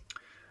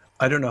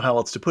 I don't know how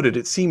else to put it.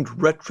 It seemed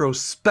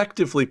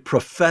retrospectively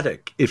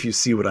prophetic, if you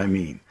see what I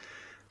mean.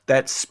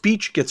 That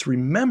speech gets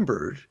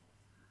remembered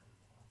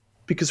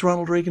because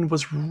Ronald Reagan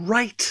was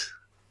right.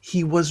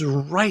 He was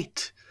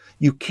right.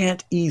 You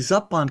can't ease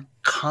up on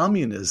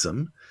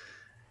communism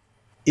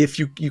if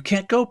you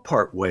can't go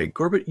part way.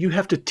 Gorbachev, you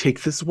have to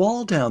take this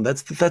wall down.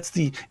 That's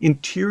the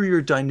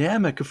interior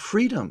dynamic of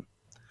freedom.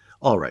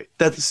 All right.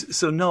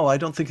 No, I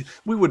don't think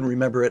we wouldn't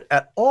remember it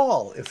at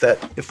all if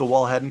the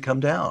wall hadn't come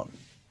down.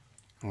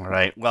 All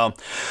right. Well,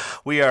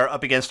 we are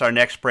up against our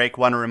next break.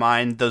 Want to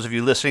remind those of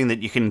you listening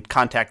that you can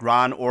contact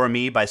Ron or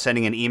me by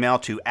sending an email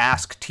to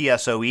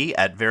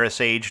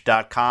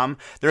asktsoe@verisage.com.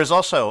 There is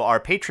also our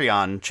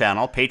Patreon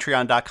channel,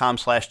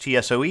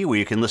 patreon.com/TSOE, where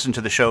you can listen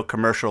to the show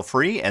commercial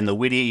free and the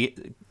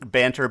witty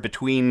banter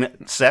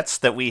between sets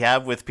that we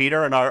have with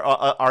Peter and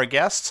our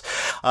guests.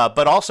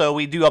 But also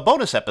we do a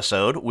bonus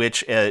episode,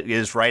 which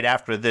is right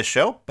after this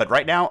show. But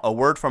right now, a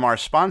word from our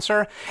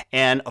sponsor.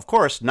 And of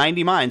course,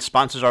 90 Minds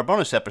sponsors our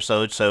bonus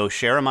episode. So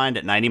share a mind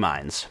at 90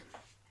 Minds.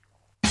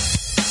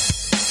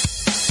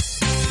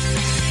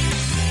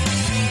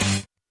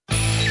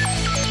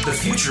 The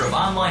future of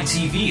online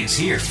TV is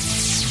here.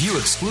 View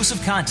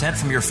exclusive content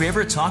from your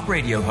favorite talk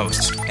radio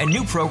hosts and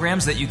new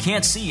programs that you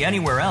can't see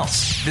anywhere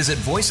else. Visit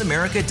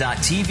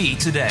voiceamerica.tv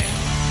today.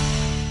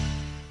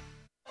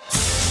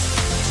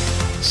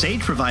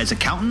 Sage provides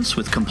accountants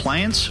with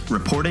compliance,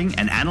 reporting,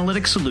 and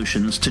analytic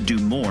solutions to do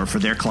more for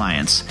their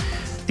clients.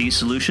 These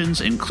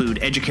solutions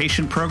include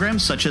education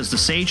programs such as the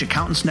Sage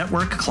Accountants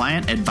Network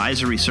Client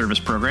Advisory Service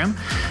Program.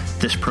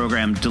 This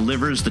program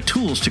delivers the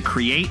tools to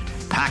create,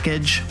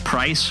 package,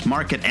 price,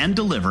 market, and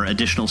deliver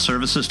additional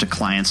services to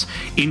clients,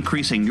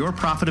 increasing your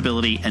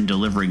profitability and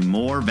delivering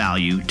more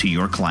value to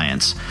your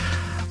clients.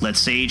 Let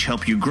Sage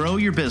help you grow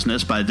your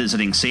business by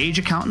visiting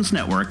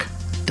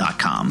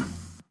sageaccountantsnetwork.com.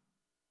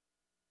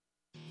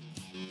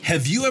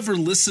 Have you ever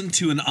listened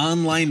to an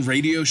online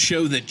radio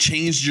show that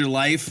changed your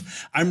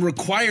life? I'm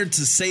required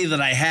to say that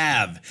I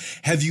have.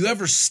 Have you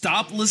ever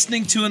stopped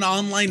listening to an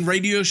online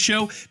radio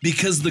show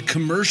because the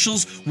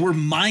commercials were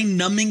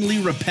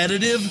mind-numbingly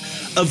repetitive?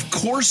 Of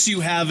course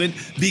you haven't,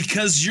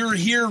 because you're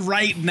here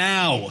right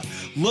now.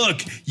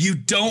 Look, you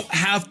don't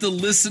have to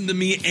listen to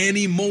me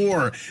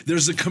anymore.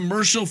 There's a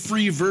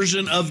commercial-free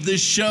version of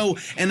this show,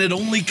 and it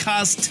only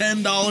costs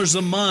 $10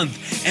 a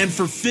month. And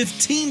for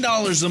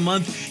 $15 a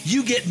month,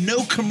 you get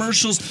no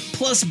commercials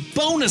plus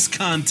bonus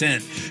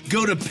content.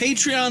 Go to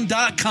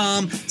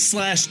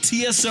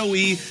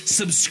patreon.com/TSOE,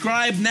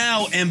 subscribe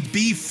now, and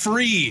be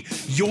free.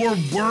 You're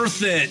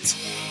worth it.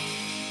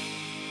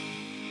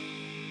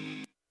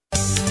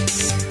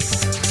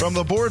 From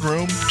the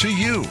boardroom to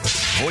you,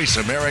 Voice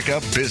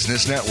America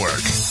Business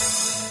Network.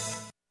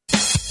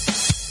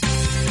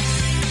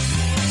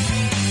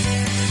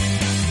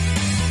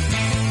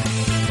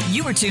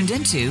 You are tuned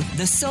into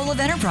The Soul of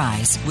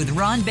Enterprise with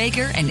Ron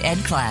Baker and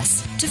Ed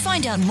Class. To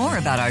find out more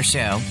about our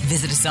show,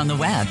 visit us on the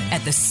web at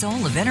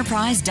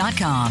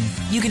thesoulofenterprise.com.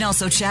 You can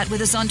also chat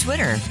with us on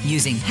Twitter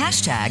using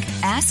hashtag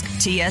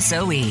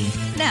AskTSOE.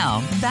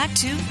 Now, back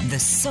to The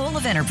Soul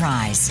of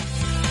Enterprise.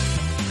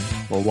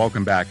 Well,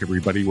 welcome back,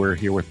 everybody. We're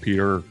here with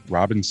Peter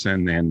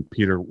Robinson. And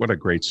Peter, what a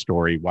great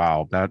story.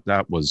 Wow,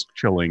 that was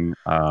chilling,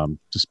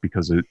 just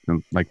because,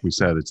 like we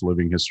said, it's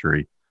living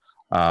history.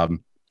 I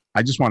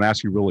just want to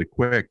ask you really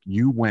quick.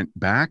 You went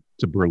back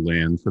to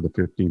Berlin for the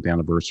 15th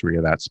anniversary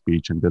of that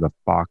speech and did a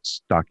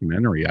Fox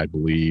documentary, I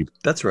believe.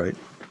 That's right.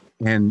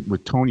 And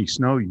with Tony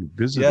Snow, you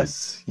visited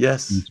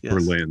yes.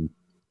 Berlin.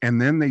 And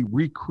then they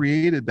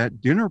recreated that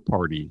dinner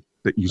party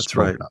that you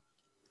spoke of.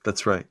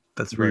 That's right.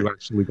 That's right. You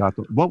actually got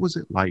what was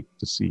it like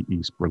to see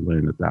East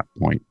Berlin at that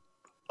point?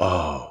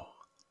 Oh,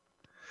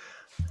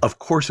 of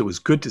course, it was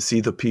good to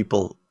see the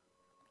people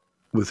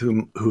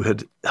who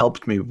had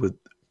helped me with,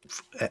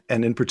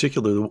 and in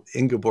particular,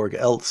 Ingeborg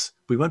Eltz.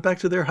 We went back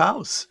to their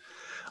house.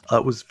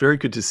 It was very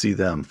good to see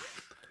them.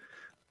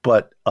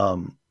 But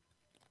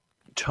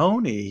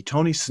Tony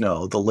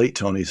Snow, the late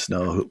Tony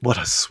Snow, what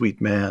a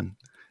sweet man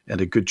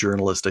and a good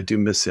journalist. I do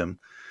miss him.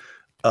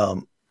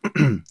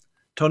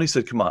 Tony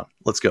said, come on,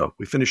 let's go.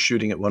 We finished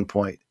shooting at one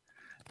point,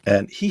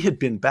 and he had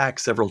been back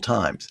several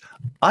times.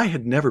 I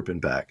had never been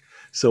back.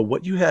 So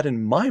what you had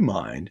in my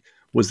mind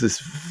was this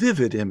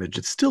vivid image.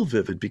 It's still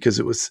vivid because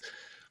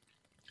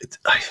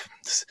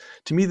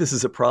to me, this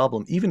is a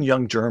problem. Even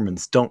young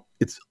Germans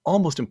it's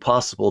almost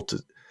impossible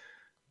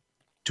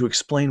to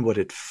explain what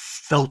it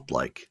felt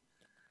like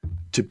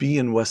to be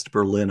in West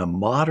Berlin, a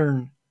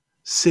modern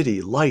city,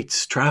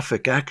 lights,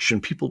 traffic,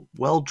 action, people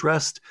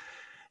well-dressed,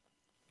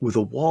 with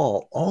a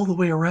wall all the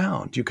way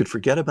around. You could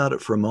forget about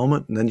it for a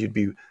moment, and then you'd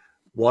be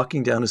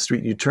walking down a street,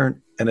 and you'd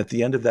turn, and at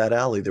the end of that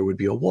alley, there would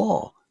be a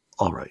wall.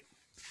 All right.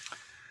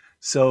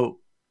 So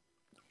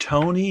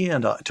Tony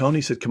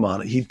said, come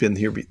on. He'd been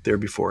there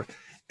before.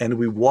 And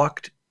we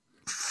walked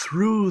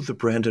through the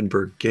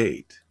Brandenburg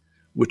Gate,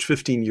 which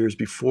 15 years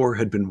before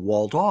had been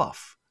walled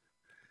off.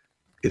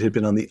 It had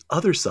been on the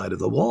other side of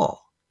the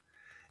wall.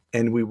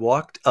 And we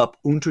walked up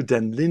unter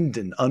den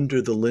Linden,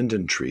 under the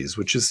linden trees,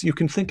 which is, you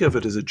can think of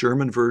it as a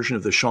German version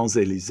of the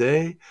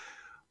Champs-Élysées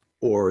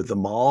or the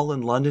Mall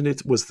in London.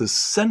 It was the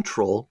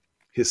central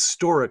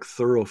historic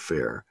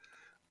thoroughfare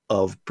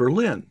of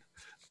Berlin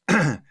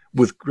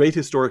with great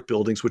historic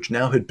buildings, which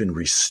now had been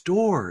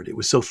restored. It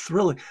was so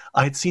thrilling.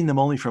 I had seen them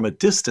only from a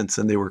distance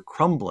and they were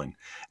crumbling.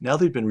 Now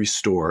they'd been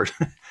restored.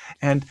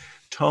 And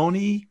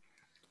Tony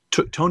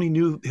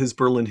knew his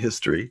Berlin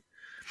history.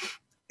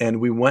 And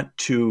we went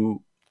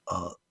to,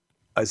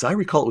 as I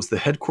recall, it was the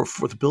headquarters.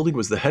 The building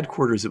was the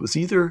headquarters. It was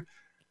either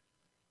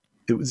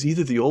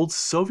the old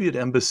Soviet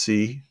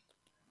embassy,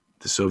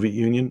 the Soviet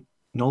Union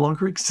no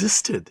longer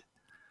existed,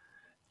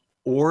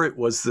 or it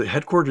was the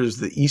headquarters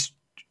of the East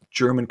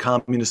German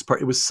Communist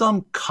Party. It was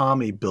some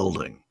commie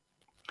building.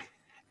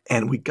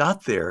 And we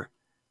got there,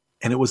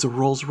 and it was a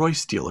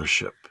Rolls-Royce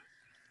dealership.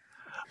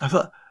 I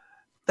thought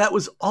that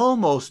was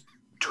almost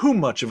too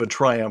much of a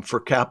triumph for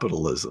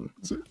capitalism,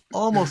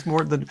 almost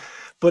more than,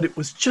 but it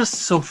was just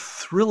so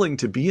thrilling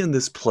to be in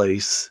this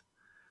place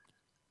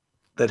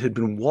that had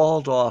been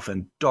walled off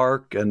and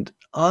dark. And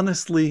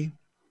honestly,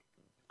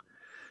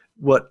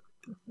 what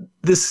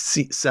this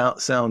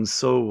sounds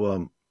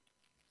so,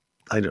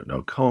 I don't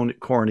know,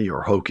 corny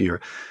or hokey,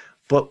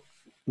 but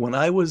when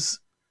I was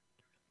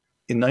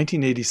in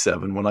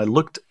 1987, when I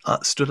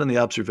stood on the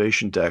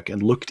observation deck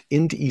and looked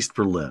into East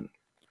Berlin,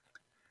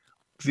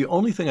 the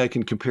only thing I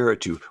can compare it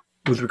to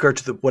with regard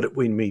to what it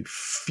made me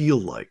feel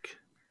like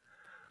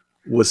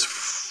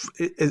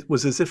it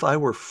was as if I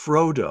were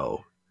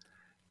Frodo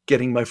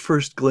getting my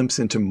first glimpse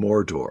into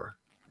Mordor.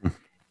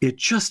 It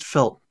just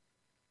felt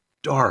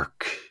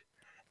dark,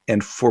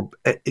 and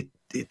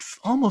it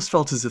almost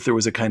felt as if there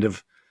was a kind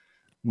of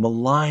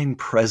malign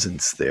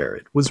presence there.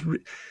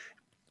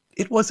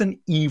 It was an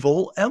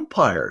evil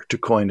empire, to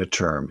coin a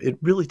term. It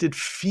really did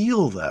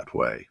feel that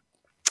way,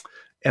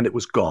 and it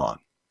was gone.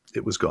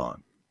 It was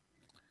gone.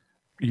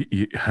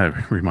 It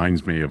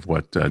reminds me of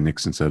what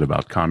Nixon said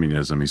about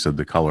communism. He said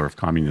the color of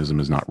communism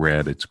is not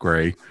red, it's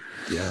gray.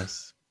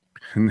 Yes.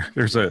 And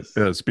there's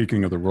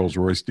speaking of the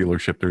Rolls-Royce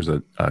dealership, there's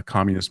a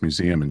communist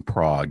museum in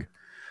Prague,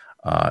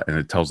 and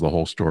it tells the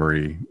whole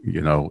story,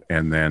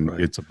 and then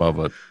It's above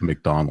a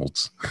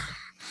McDonald's.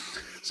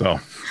 So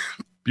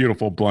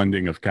beautiful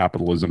blending of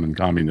capitalism and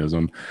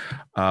communism.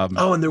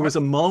 And there was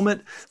a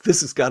moment,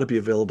 this has got to be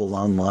available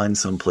online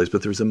someplace,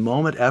 but there was a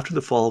moment after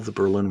the fall of the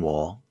Berlin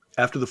Wall,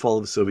 after the fall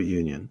of the Soviet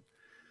Union.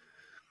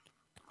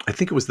 I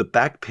think it was the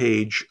back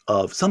page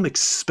of some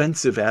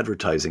expensive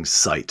advertising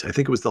site. I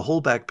think it was the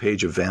whole back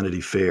page of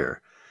Vanity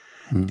Fair.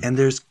 And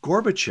there's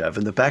Gorbachev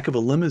in the back of a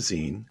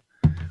limousine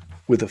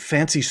with a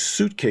fancy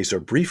suitcase or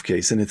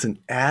briefcase, and it's an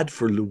ad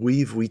for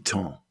Louis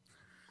Vuitton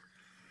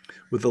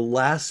with the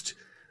last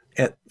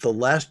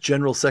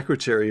general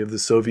secretary of the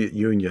Soviet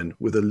Union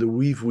with a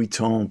Louis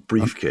Vuitton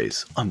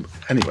briefcase.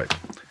 Anyway.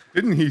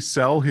 Didn't he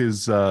sell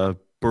his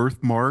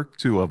birthmark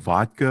to a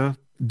vodka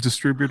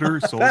distributor?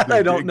 That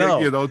I don't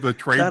know. The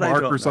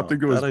trademark or something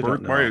to his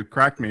birthmark. It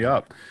cracked me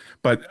up.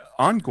 But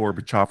on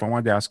Gorbachev, I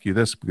wanted to ask you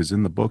this, because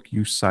in the book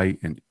you cite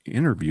an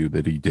interview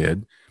that he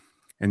did,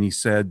 and he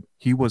said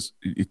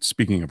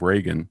speaking of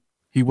Reagan,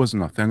 he was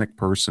an authentic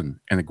person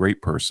and a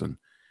great person.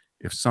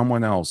 If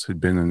someone else had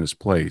been in his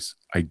place,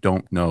 I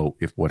don't know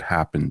if what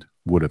happened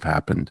would have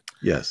happened.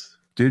 Yes.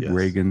 Did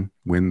Reagan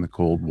win the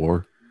Cold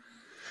War?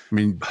 I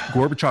mean,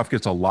 Gorbachev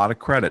gets a lot of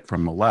credit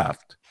from the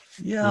left.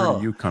 Yeah. Where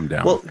do you come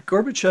down? Well,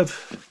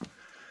 Gorbachev,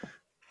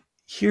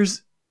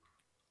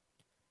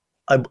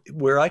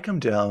 where I come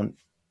down,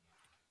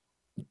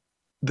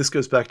 this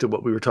goes back to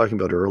what we were talking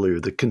about earlier,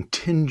 the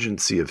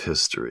contingency of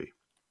history.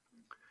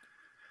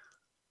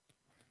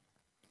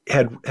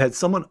 Had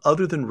someone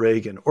other than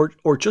Reagan,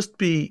 or just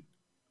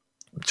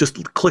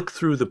click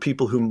through the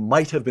people who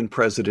might have been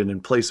president in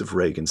place of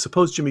Reagan.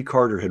 Suppose Jimmy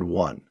Carter had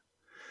won.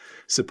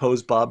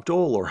 Suppose Bob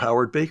Dole or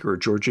Howard Baker or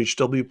George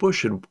H.W.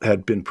 Bush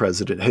had been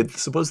president.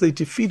 Suppose they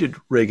defeated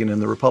Reagan in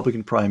the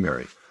Republican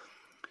primary.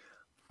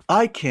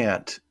 I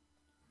can't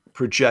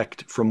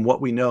project from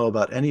what we know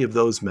about any of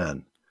those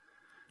men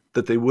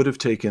that they would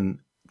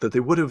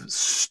have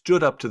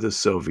stood up to the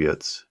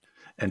Soviets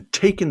and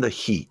taken the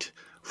heat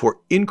for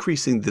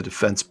increasing the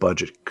defense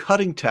budget,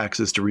 cutting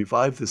taxes to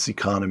revive this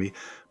economy,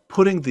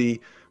 putting the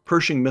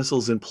Pershing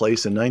missiles in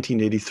place in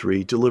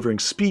 1983, delivering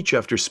speech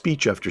after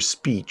speech after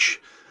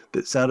speech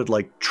that sounded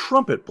like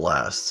trumpet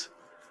blasts.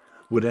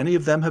 Would any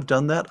of them have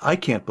done that? I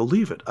can't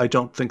believe it. I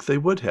don't think they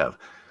would have.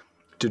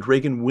 Did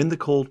Reagan win the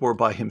Cold War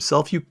by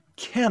himself? You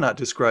cannot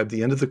describe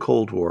the end of the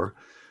Cold War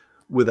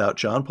without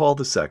John Paul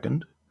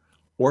II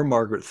or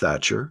Margaret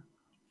Thatcher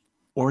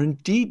or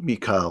indeed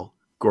Mikhail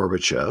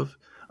Gorbachev.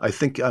 I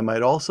think I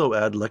might also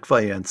add Lech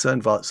Walesa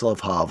and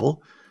Václav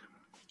Havel.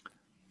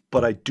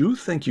 But I do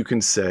think you can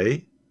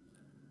say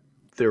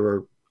there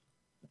are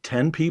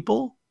 10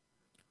 people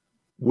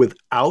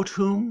without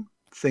whom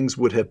things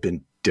would have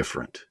been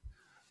different.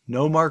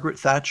 No Margaret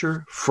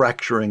Thatcher,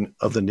 fracturing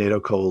of the NATO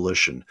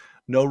coalition.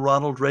 No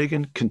Ronald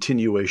Reagan,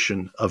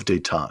 continuation of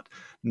détente.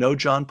 No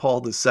John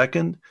Paul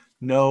II,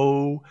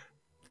 no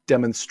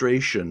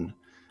demonstration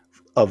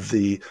of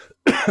the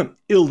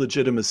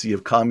illegitimacy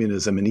of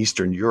communism in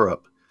Eastern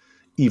Europe,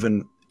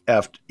 even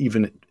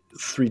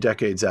 3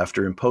 decades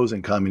after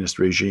imposing communist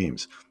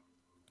regimes.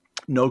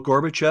 No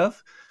Gorbachev,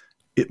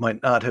 it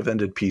might not have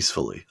ended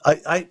peacefully.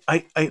 I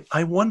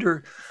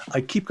wonder,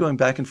 I keep going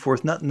back and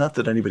forth, not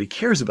that anybody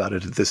cares about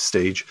it at this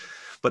stage,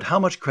 but how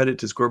much credit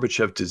does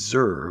Gorbachev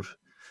deserve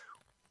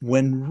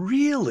when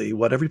really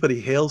what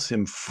everybody hails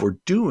him for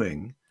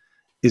doing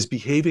is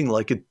behaving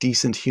like a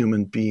decent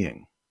human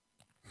being,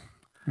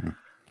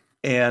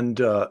 and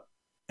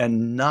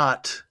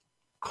not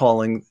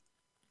calling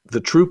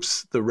the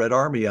troops, the Red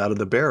Army, out of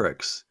the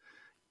barracks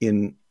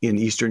in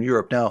Eastern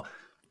Europe. Now,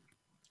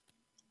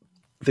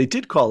 they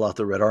did call out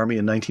the Red Army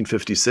in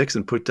 1956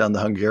 and put down the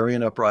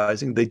Hungarian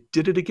uprising. They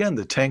did it again.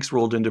 The tanks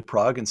rolled into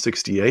Prague in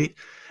 1968,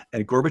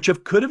 and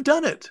Gorbachev could have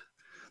done it.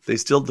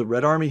 The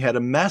Red Army had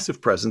a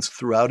massive presence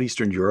throughout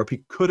Eastern Europe.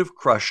 He could have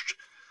crushed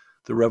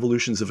the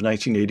revolutions of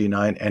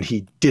 1989, and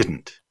he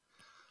didn't.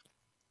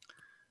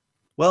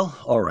 Well,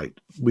 all right.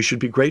 We should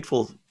be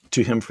grateful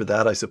to him for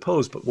that, I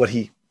suppose. But what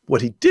he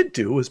did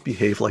do was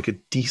behave like a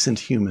decent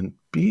human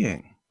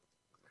being.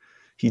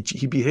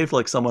 He behaved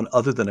like someone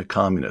other than a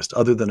communist,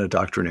 other than a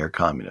doctrinaire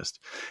communist.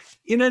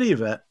 In any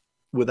event,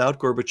 without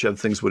Gorbachev,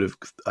 things would have.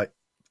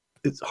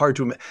 It's hard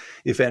to imagine.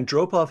 If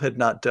Andropov had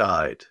not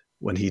died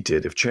when he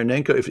did, if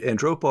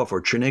Andropov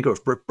or Chernenko,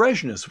 if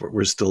Brezhnev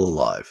were still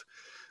alive,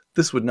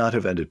 this would not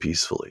have ended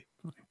peacefully.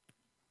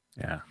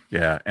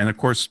 Yeah. And of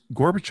course,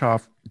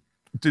 Gorbachev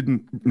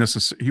didn't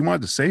necessarily, he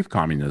wanted to save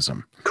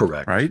communism.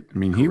 Correct. Right? I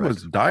mean, he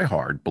was a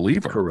diehard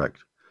believer.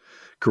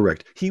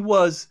 Correct. He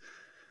was,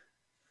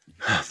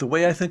 the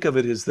way I think of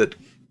it is that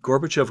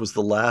Gorbachev was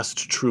the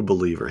last true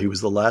believer. He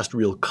was the last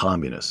real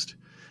communist.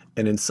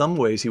 And in some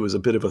ways, he was a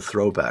bit of a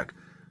throwback.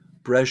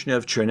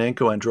 Brezhnev,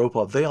 Chernenko,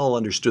 Andropov, they all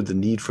understood the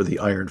need for the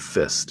iron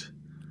fist.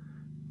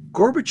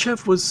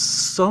 Gorbachev was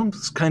some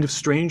kind of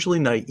strangely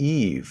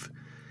naive.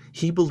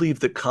 He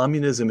believed that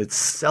communism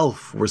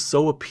itself was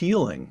so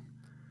appealing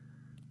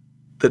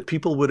that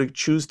people would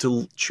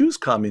choose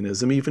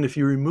communism even if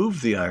you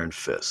removed the iron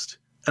fist.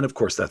 And of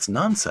course, that's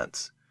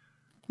nonsense.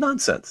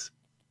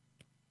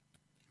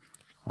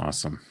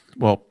 Awesome.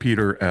 Well,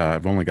 Peter,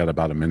 I've only got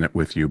about a minute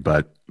with you,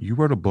 but you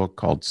wrote a book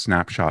called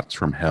Snapshots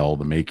from Hell,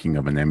 The Making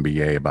of an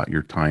MBA, about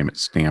your time at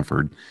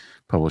Stanford,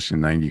 published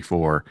in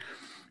 1994.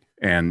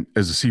 And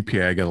as a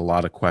CPA, I get a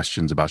lot of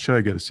questions about, should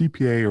I get a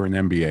CPA or an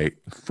MBA?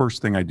 The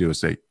first thing I do is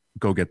say,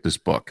 go get this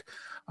book.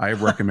 I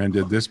have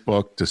recommended this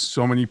book to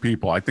so many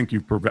people. I think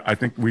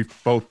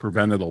we've both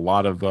prevented a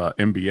lot of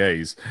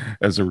MBAs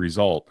as a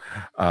result.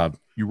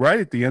 You write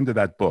at the end of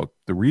that book,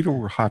 the reader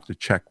will have to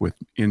check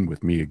in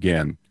with me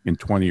again in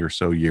 20 or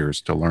so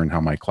years to learn how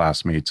my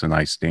classmates and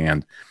I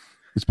stand.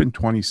 It's been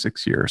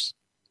 26 years.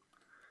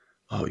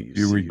 Oh, do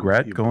you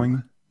regret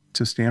going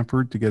to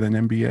Stanford to get an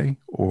MBA,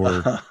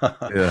 or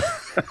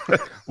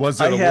was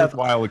it a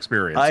worthwhile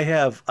experience? I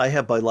have,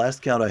 by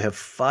last count, I have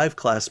 5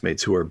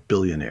 classmates who are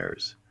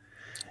billionaires.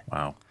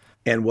 Wow.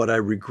 And what I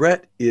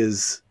regret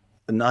is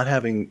not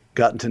having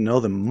gotten to know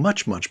them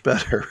much, much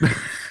better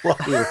while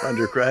we were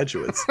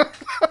undergraduates.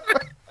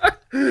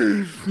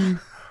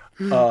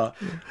 But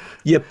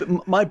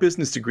my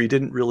business degree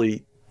didn't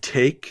really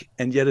take,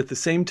 and yet at the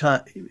same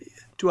time,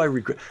 do I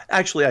regret?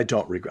 Actually, I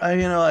don't regret.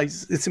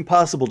 It's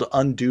impossible to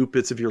undo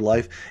bits of your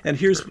life. And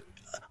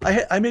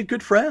I made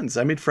good friends.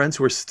 I made friends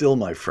who are still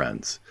my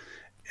friends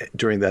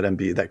during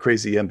that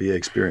crazy MBA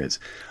experience.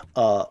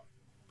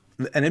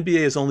 An MBA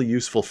is only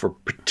useful for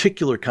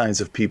particular kinds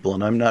of people,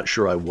 and I'm not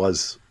sure I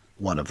was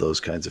one of those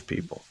kinds of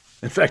people.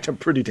 In fact, I'm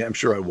pretty damn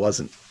sure I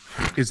wasn't.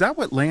 Is that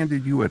what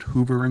landed you at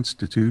Hoover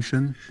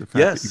Institution? The fact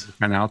Yes. that you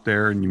went out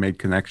there and you made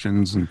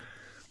connections?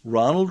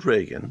 Ronald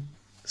Reagan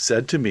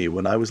said to me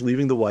when I was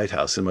leaving the White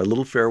House in my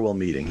little farewell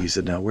meeting, he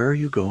said, "Now, where are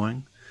you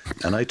going?"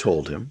 And I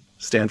told him,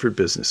 Stanford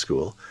Business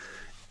School.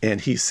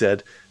 And he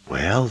said,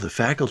 "Well, the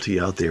faculty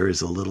out there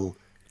is a little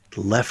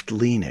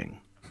left-leaning.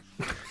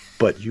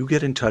 But you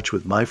get in touch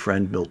with my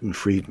friend Milton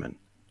Friedman."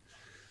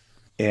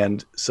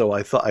 And so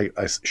I thought, I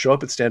show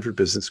up at Stanford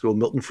Business School.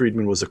 Milton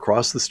Friedman was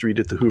across the street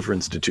at the Hoover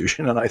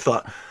Institution. And I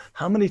thought,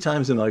 how many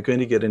times am I going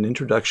to get an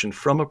introduction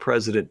from a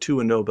president to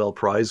a Nobel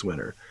Prize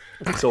winner?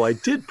 So I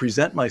did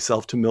present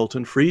myself to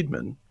Milton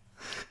Friedman,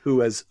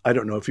 who, I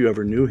don't know if you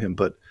ever knew him,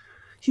 but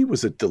he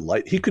was a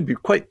delight. He could be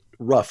quite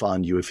rough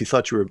on you if he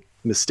thought you were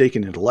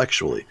mistaken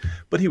intellectually,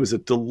 but he was a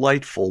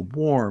delightful,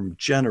 warm,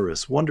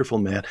 generous, wonderful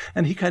man.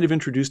 And he kind of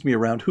introduced me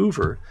around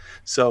Hoover.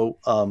 So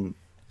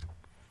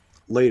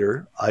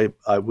later,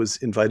 I was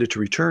invited to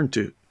return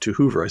to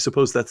Hoover. I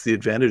suppose that's the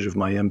advantage of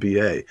my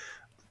MBA,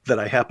 that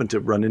I happened to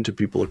run into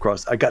people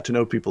I got to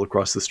know people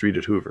across the street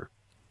at Hoover.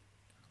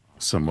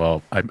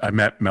 Well, I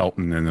met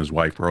Melton and his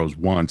wife Rose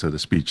once at a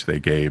speech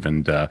they gave,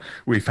 and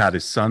we've had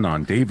his son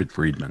on, David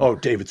Friedman. Oh,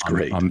 David's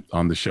great.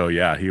 On the show.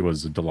 Yeah, he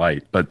was a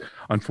delight. But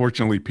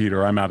unfortunately,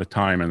 Peter, I'm out of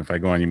time, and if I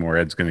go anymore,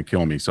 Ed's going to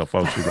kill me. So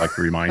folks, we'd like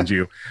to remind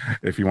you,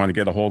 if you want to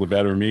get a hold of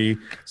Ed or me,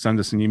 send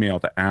us an email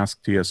to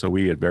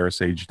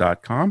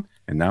asktsoe@verisage.com.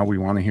 And now we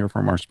want to hear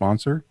from our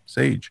sponsor,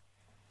 Sage.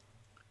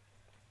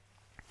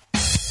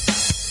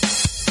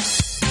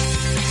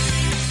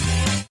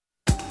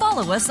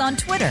 follow us on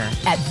Twitter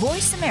at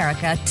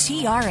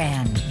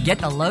VoiceAmericaTRN. Get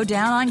the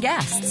lowdown on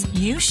guests,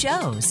 new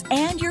shows,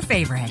 and your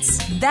favorites.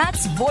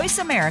 That's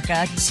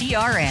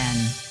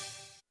VoiceAmericaTRN.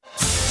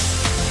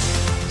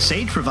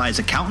 Sage provides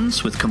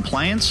accountants with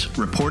compliance,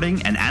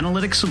 reporting, and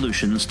analytic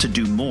solutions to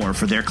do more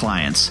for their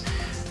clients.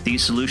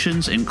 These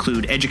solutions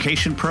include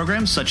education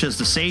programs such as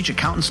the Sage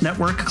Accountants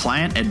Network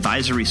Client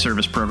Advisory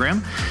Service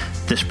Program.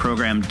 This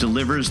program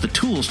delivers the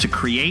tools to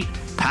create,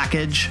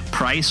 package,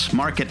 price,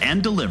 market,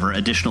 and deliver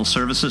additional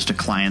services to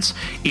clients,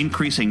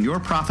 increasing your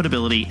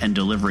profitability and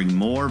delivering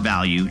more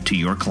value to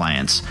your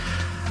clients.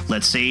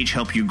 Let Sage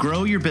help you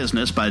grow your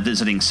business by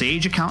visiting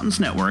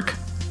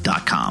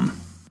sageaccountantsnetwork.com.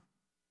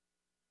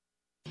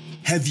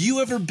 Have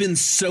you ever been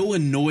so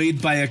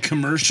annoyed by a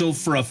commercial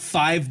for a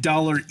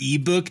 $5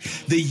 ebook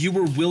that you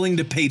were willing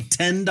to pay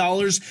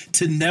 $10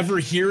 to never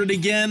hear it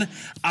again?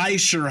 I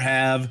sure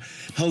have.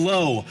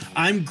 Hello,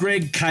 I'm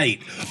Greg Kite.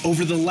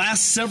 Over the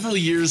last several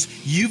years,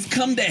 you've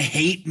come to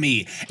hate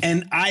me,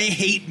 and I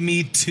hate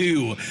me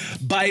too.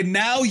 By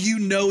now, you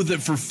know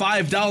that for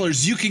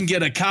 $5, you can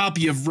get a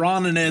copy of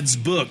Ron and Ed's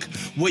book.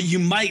 What you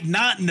might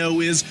not know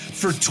is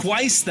for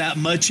twice that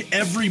much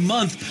every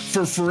month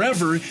for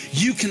forever,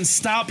 you can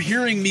stop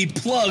hearing me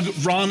plug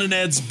Ron and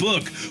Ed's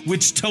book,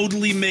 which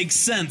totally makes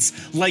sense,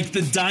 like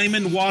the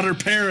Diamond Water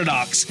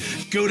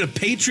Paradox. Go to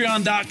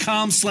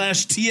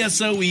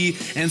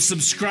patreon.com/TSOE and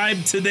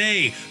subscribe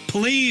today.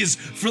 Please,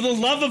 for the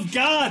love of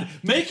God,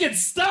 make it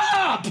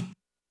stop!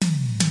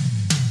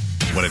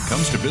 When it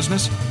comes to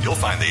business, you'll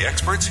find the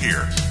experts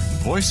here.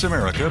 Voice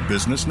America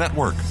Business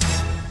Network.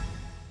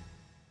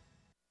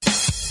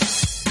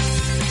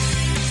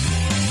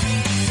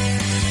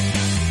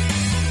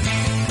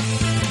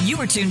 You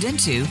are tuned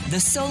into The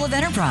Soul of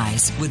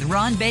Enterprise with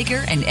Ron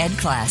Baker and Ed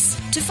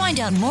Class. To find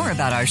out more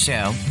about our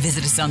show,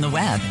 visit us on the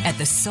web at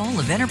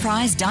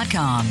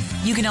thesoulofenterprise.com.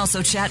 You can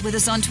also chat with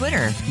us on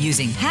Twitter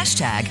using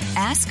hashtag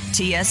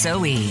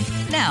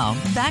AskTSOE. Now,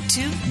 back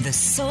to The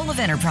Soul of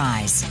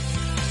Enterprise.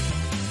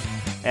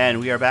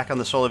 And we are back on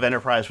the Soul of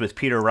Enterprise with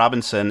Peter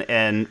Robinson.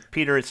 And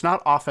Peter, it's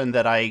not often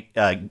that I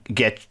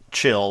get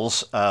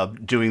chills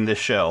doing this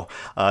show.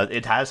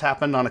 It has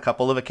happened on a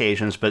couple of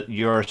occasions, but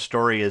your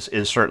story is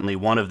certainly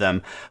one of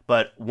them.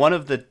 But one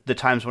of the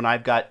times when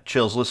I've got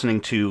chills listening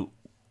to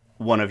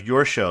one of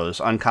your shows,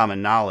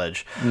 Uncommon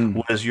Knowledge,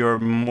 was your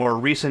more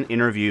recent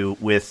interview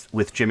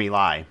with Jimmy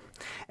Lai.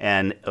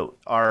 And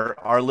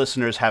our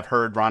listeners have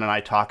heard Ron and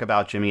I talk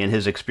about Jimmy and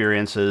his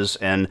experiences,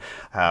 and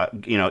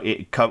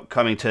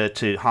coming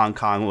to Hong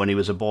Kong when he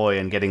was a boy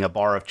and getting a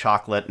bar of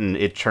chocolate and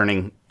it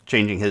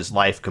changing his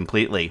life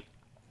completely.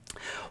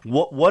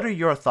 What are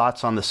your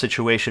thoughts on the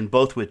situation,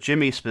 both with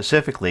Jimmy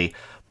specifically,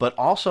 but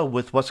also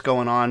with what's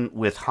going on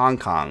with Hong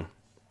Kong,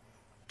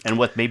 and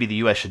what maybe the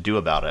U.S. should do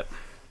about it?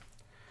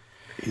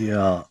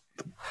 Yeah,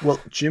 well,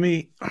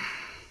 Jimmy,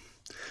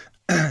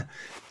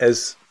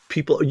 as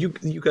people, you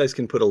guys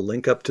can put a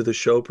link up to the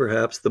show,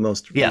 perhaps, the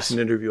most recent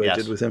interview I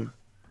did with him.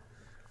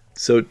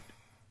 So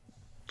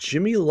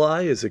Jimmy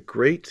Lai is a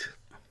great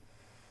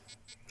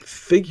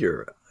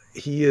figure.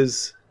 He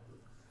is,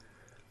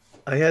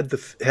 I have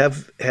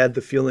had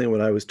the feeling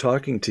when I was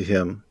talking to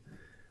him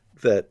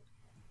that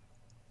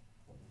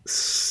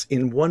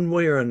in one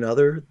way or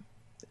another,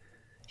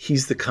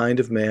 he's the kind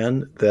of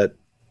man that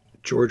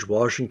George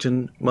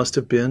Washington must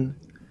have been.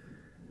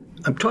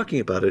 I'm talking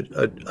about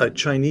a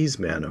Chinese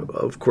man,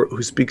 of course,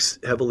 who speaks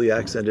heavily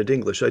accented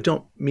English. I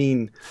don't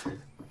mean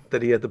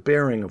that he had the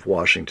bearing of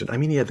Washington. I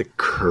mean he had the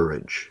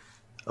courage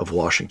of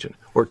Washington.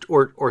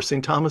 Or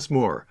St. Thomas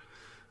More,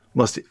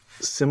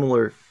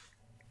 similar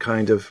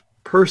kind of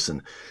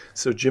person.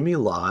 So Jimmy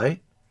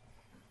Lai,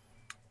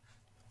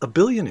 a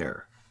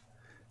billionaire,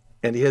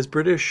 and he has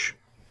British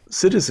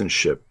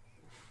citizenship,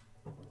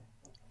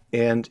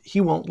 and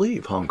he won't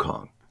leave Hong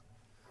Kong.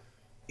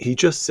 He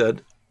just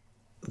said,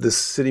 this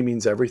city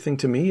means everything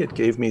to me. It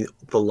gave me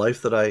the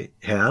life that I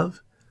have.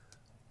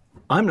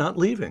 I'm not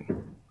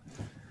leaving.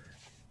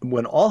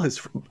 When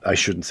I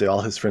shouldn't say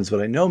all his friends,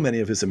 but I know many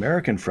of his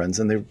American friends,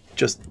 and they're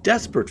just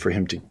desperate for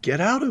him to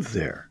get out of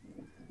there,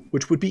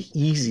 which would be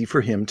easy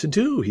for him to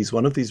do. He's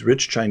one of these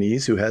rich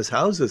Chinese who has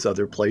houses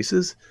other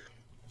places.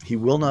 He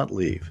will not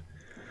leave.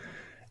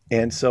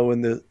 And so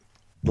in the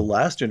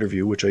last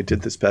interview, which I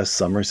did this past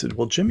summer, I said,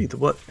 well, Jimmy,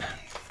 what?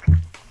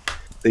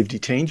 They've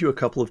detained you a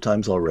couple of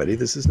times already.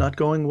 This is not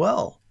going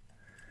well.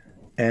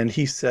 And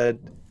he said,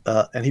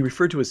 and he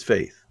referred to his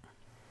faith.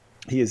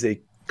 He is a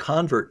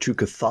convert to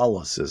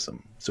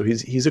Catholicism. So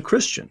he's a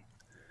Christian.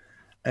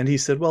 And he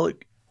said, well,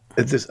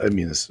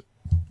 this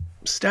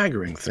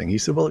staggering thing. He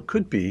said, well, it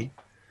could be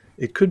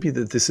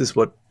that this is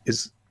what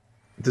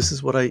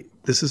I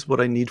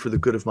need for the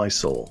good of my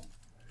soul.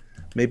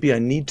 Maybe I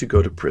need to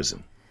go to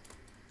prison.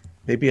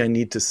 Maybe I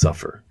need to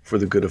suffer for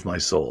the good of my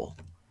soul.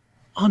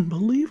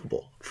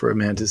 Unbelievable for a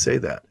man to say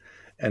that.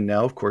 And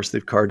now, of course,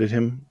 they've carted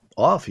him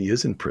off. He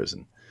is in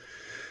prison.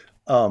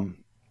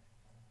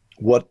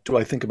 What do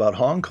I think about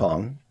Hong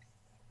Kong?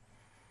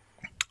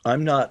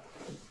 I'm not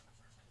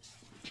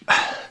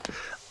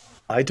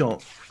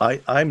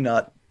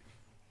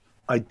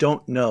I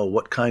don't know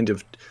what kind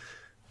of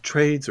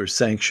trades or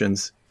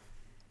sanctions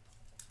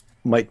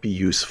might be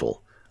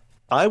useful.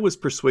 I was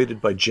persuaded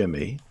by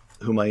Jimmy,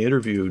 whom I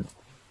interviewed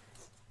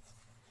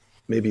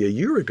maybe a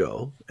year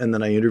ago, and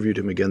then I interviewed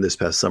him again this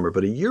past summer.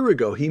 But a year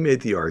ago, he made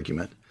the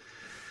argument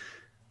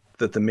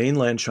that the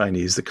mainland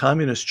Chinese, the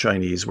communist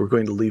Chinese, were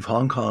going to leave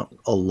Hong Kong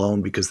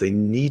alone because they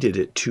needed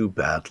it too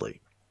badly.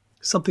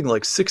 Something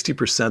like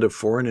 60% of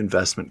foreign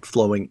investment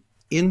flowing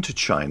into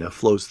China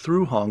flows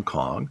through Hong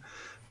Kong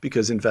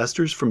because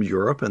investors from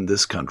Europe and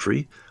this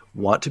country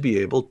want to be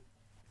able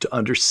to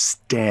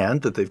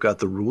understand that they've got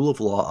the rule of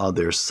law on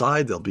their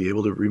side. They'll be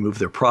able to remove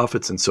their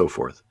profits and so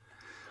forth.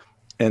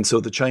 And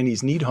so the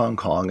Chinese need Hong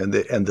Kong, and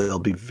they'll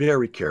be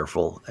very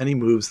careful. Any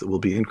moves that will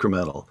be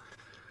incremental.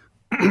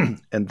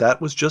 And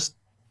that was just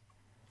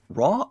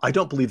wrong. I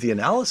don't believe the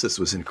analysis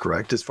was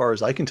incorrect. As far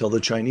as I can tell, the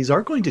Chinese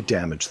are going to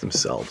damage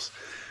themselves.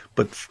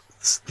 But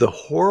the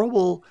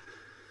horrible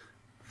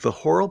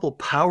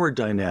power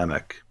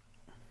dynamic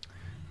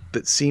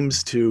that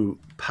seems to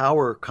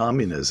power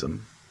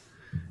communism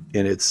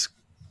it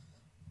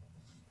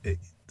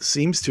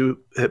seems to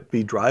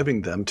be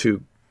driving them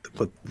to,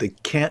 but they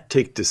can't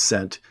take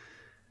dissent.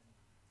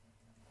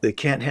 They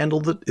can't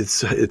handle they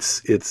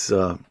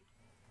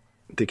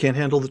can't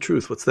handle the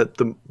truth. What's that?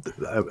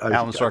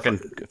 Alan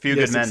Sorkin, a few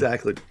good men.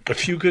 Exactly. A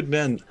few good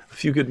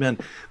men.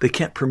 They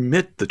can't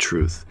permit the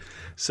truth.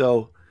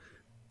 So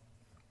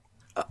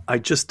I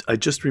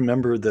just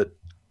remember that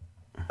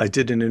I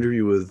did an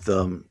interview with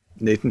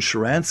Nathan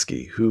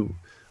Sharansky, who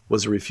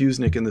was a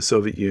refusenik in the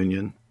Soviet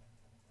Union.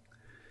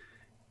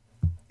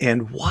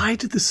 And why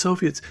did the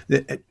Soviets...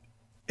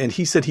 And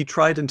he said he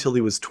tried until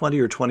he was 20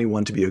 or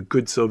 21 to be a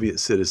good Soviet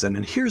citizen.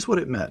 And here's what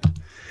it meant.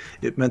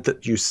 It meant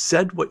that you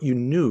said what you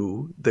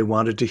knew they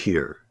wanted to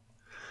hear.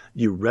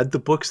 You read the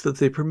books that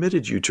they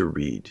permitted you to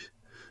read.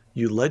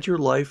 You led your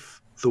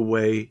life the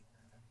way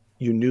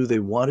you knew they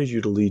wanted you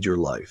to lead your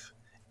life.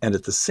 And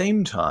at the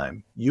same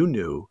time, you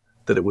knew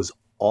that it was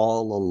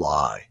all a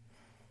lie.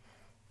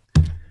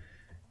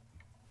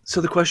 So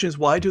the question is,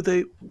 why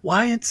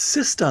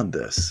insist on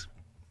this?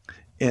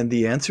 And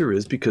the answer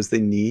is because they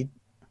need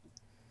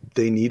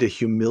a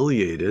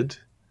humiliated,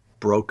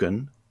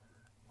 broken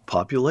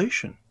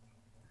population.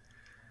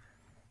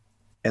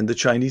 And the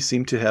Chinese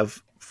seem to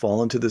have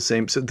fallen to the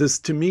same. So this,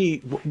 to me,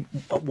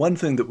 one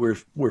thing that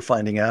we're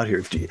finding out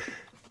here,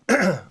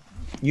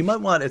 you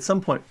might want, at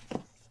some point,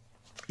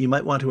 you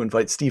might want to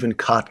invite Stephen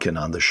Kotkin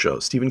on the show.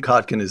 Stephen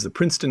Kotkin is the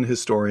Princeton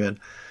historian.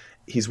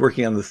 He's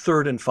working on the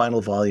third and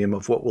final volume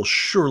of what will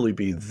surely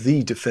be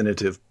the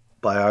definitive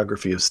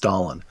biography of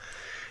Stalin.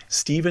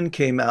 Stephen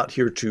came out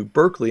here to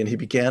Berkeley, and he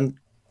began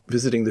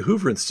visiting the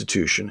Hoover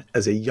Institution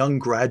as a young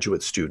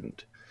graduate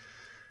student.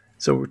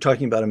 So we're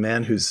talking about a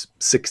man who's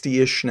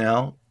 60-ish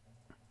now.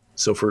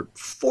 So for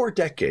 4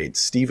 decades,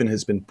 Stephen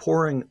has been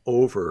poring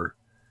over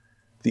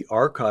the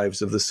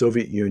archives of the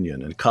Soviet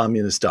Union and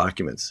communist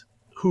documents,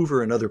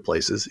 Hoover and other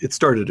places. It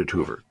started at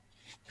Hoover.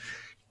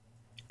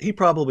 He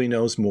probably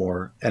knows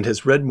more and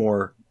has read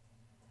more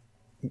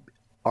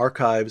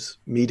archives,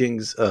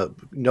 meetings,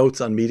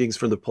 notes on meetings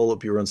from the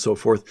Politburo and so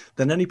forth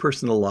than any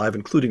person alive,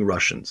 including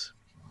Russians.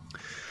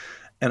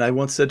 And I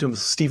once said to him,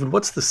 Stephen,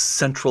 what's the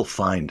central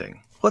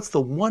finding? What's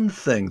the one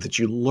thing that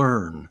you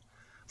learn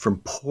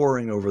from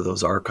poring over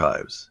those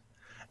archives?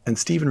 And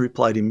Stephen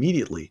replied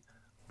immediately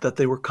that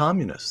they were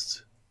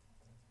communists.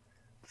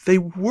 They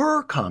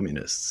were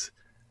communists.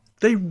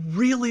 They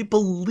really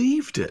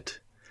believed it.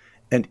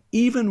 And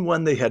even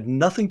when they had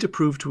nothing to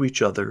prove to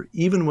each other,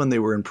 even when they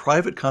were in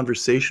private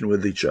conversation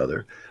with each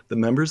other, the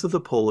members of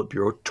the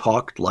Politburo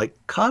talked like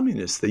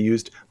communists. They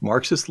used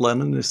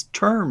Marxist-Leninist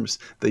terms.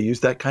 They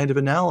used that kind of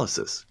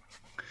analysis.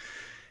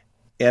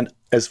 And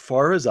as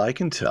far as I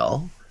can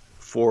tell,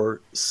 for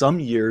some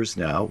years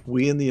now,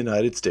 we in the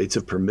United States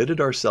have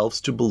permitted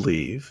ourselves to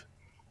believe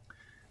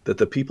that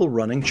the people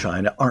running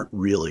China aren't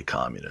really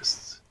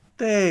communists.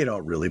 They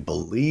don't really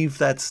believe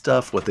that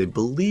stuff. What they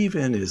believe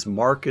in is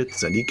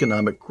markets and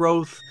economic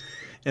growth.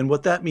 And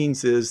what that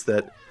means is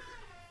that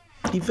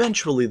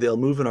eventually they'll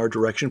move in our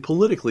direction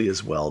politically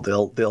as well.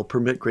 They'll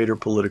permit greater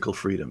political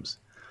freedoms.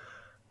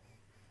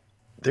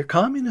 They're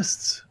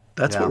communists.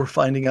 That's what we're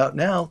finding out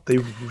now. They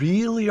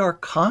really are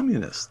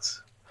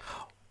communists.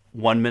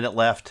 1 minute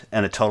left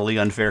and a totally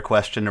unfair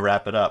question to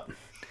wrap it up.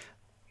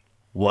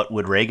 What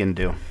would Reagan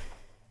do?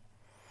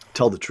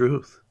 Tell the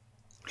truth.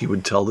 He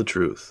would tell the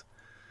truth.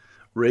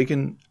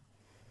 Reagan,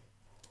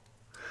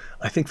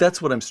 I think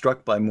that's what I'm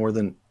struck by more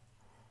than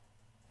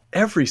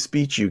every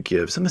speech you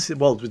give. Somebody said,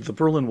 well, did the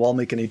Berlin Wall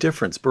make any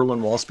difference?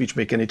 Berlin Wall speech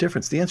make any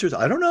difference? The answer is,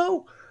 I don't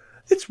know.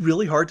 It's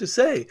really hard to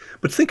say.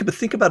 But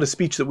think about a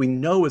speech that we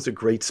know is a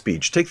great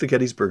speech. Take the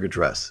Gettysburg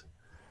Address.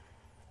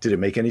 Did it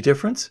make any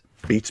difference?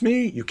 Beats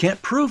me. You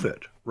can't prove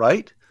it,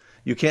 right?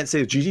 You can't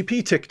say the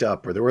GDP ticked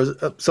up or there was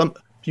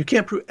you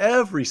can't prove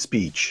every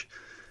speech,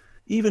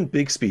 even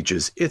big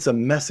speeches. It's a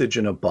message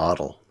in a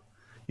bottle.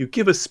 You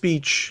give a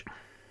speech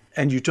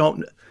and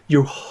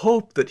you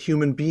hope that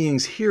human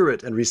beings hear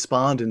it and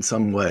respond in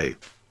some way.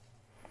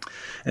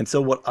 And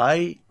so what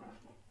I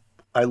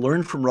I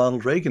learned from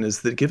Ronald Reagan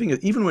is that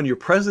even when you're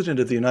president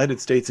of the United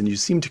States and you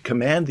seem to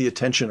command the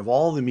attention of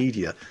all the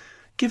media,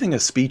 giving a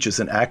speech is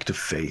an act of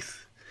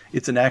faith.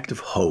 It's an act of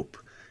hope.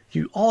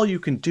 All you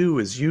can do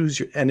is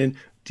and in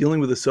dealing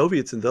with the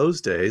Soviets in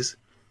those days,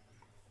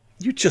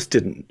 you just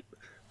didn't.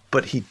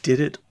 But he did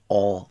it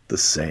all the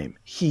same.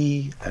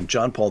 He and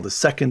John Paul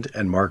II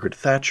and Margaret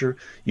Thatcher,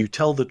 you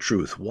tell the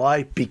truth.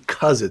 Why?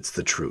 Because it's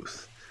the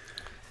truth.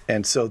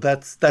 And so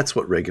that's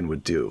what Reagan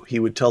would do. He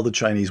would tell the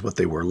Chinese what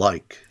they were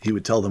like. He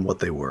would tell them what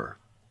they were.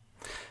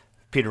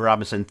 Peter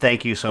Robinson,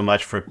 thank you so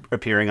much for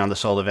appearing on The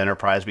Soul of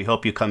Enterprise. We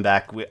hope you come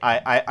back.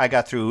 I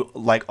got through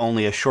like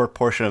only a short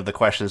portion of the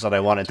questions that I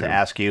wanted to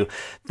ask you.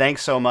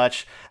 Thanks so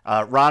much.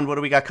 Ron, what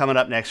do we got coming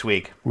up next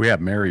week? We have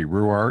Mary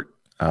Ruart,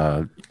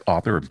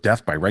 author of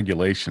Death by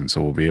Regulation,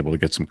 so we'll be able to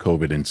get some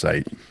COVID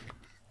insight.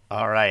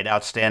 All right,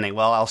 outstanding.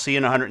 Well, I'll see you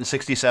in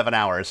 167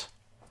 hours.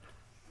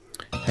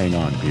 Hang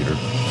on, Peter.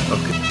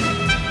 Okay.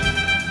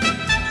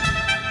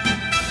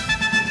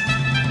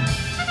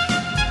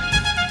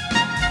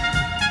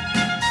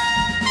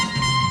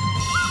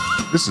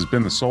 This has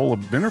been The Soul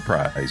of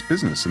Enterprise,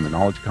 Business in the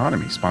Knowledge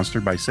Economy,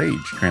 sponsored by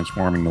Sage,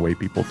 transforming the way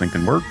people think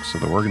and work so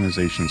that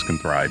organizations can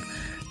thrive.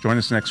 Join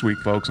us next week,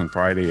 folks, on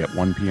Friday at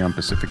 1 p.m.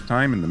 Pacific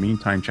Time. In the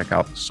meantime, check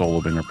out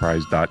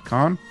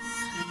soulofenterprise.com.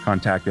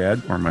 Contact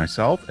Ed or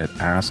myself at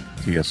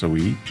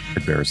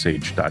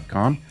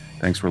asktsoe@verasage.com.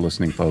 Thanks for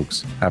listening,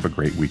 folks. Have a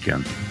great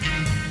weekend.